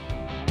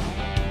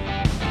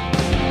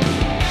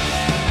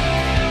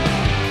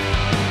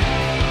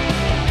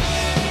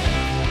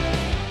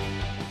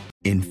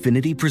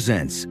 Infiniti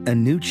presents a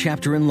new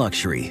chapter in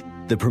luxury,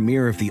 the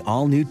premiere of the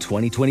all-new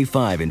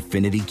 2025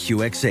 Infiniti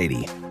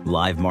QX80,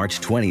 live March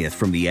 20th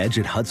from the Edge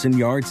at Hudson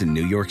Yards in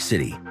New York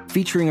City,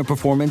 featuring a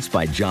performance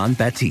by John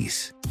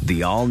Batiste.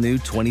 The all-new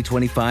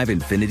 2025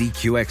 Infiniti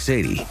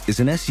QX80 is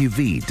an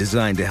SUV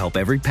designed to help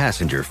every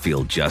passenger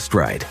feel just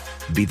right.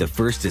 Be the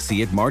first to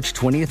see it March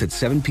 20th at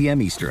 7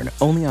 p.m. Eastern,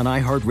 only on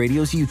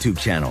iHeartRadio's YouTube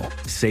channel.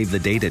 Save the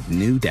date at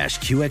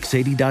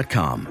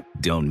new-QX80.com.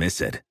 Don't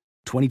miss it.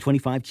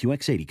 2025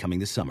 QX80 coming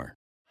this summer.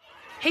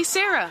 Hey,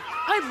 Sarah,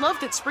 I love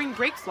that spring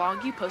break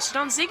vlog you posted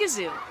on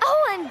Zigazoo.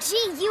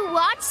 OMG, you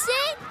watched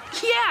it?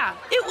 Yeah,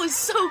 it was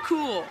so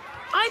cool.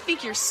 I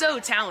think you're so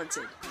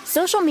talented.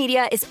 Social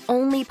media is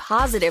only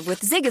positive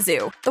with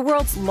Zigazoo, the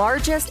world's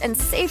largest and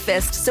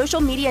safest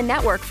social media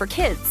network for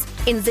kids.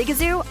 In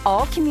Zigazoo,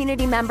 all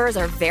community members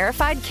are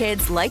verified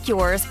kids like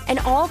yours, and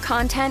all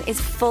content is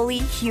fully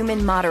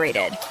human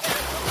moderated.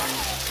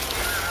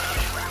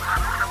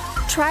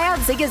 Try out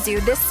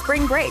Zigazoo this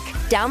spring break.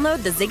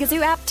 Download the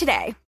Zigazoo app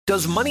today.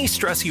 Does money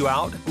stress you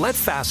out? Let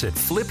Facet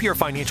flip your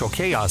financial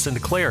chaos into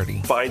clarity.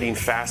 Finding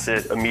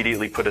Facet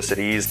immediately put us at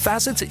ease.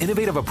 Facet's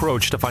innovative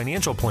approach to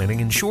financial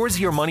planning ensures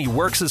your money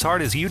works as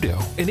hard as you do,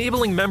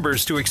 enabling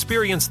members to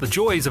experience the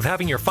joys of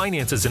having your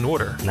finances in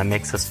order. And that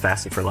makes us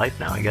Facet for life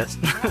now, I guess.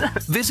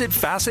 Visit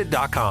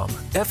Facet.com,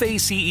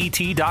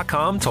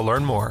 FACET.com to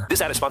learn more.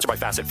 This ad is sponsored by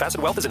Facet.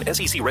 Facet Wealth is an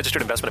SEC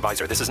registered investment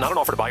advisor. This is not an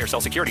offer to buy or sell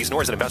securities,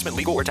 nor is it investment,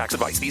 legal, or tax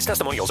advice. These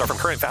testimonials are from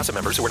current Facet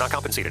members who are not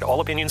compensated. All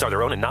opinions are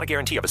their own and not a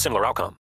guarantee of a similar outcome.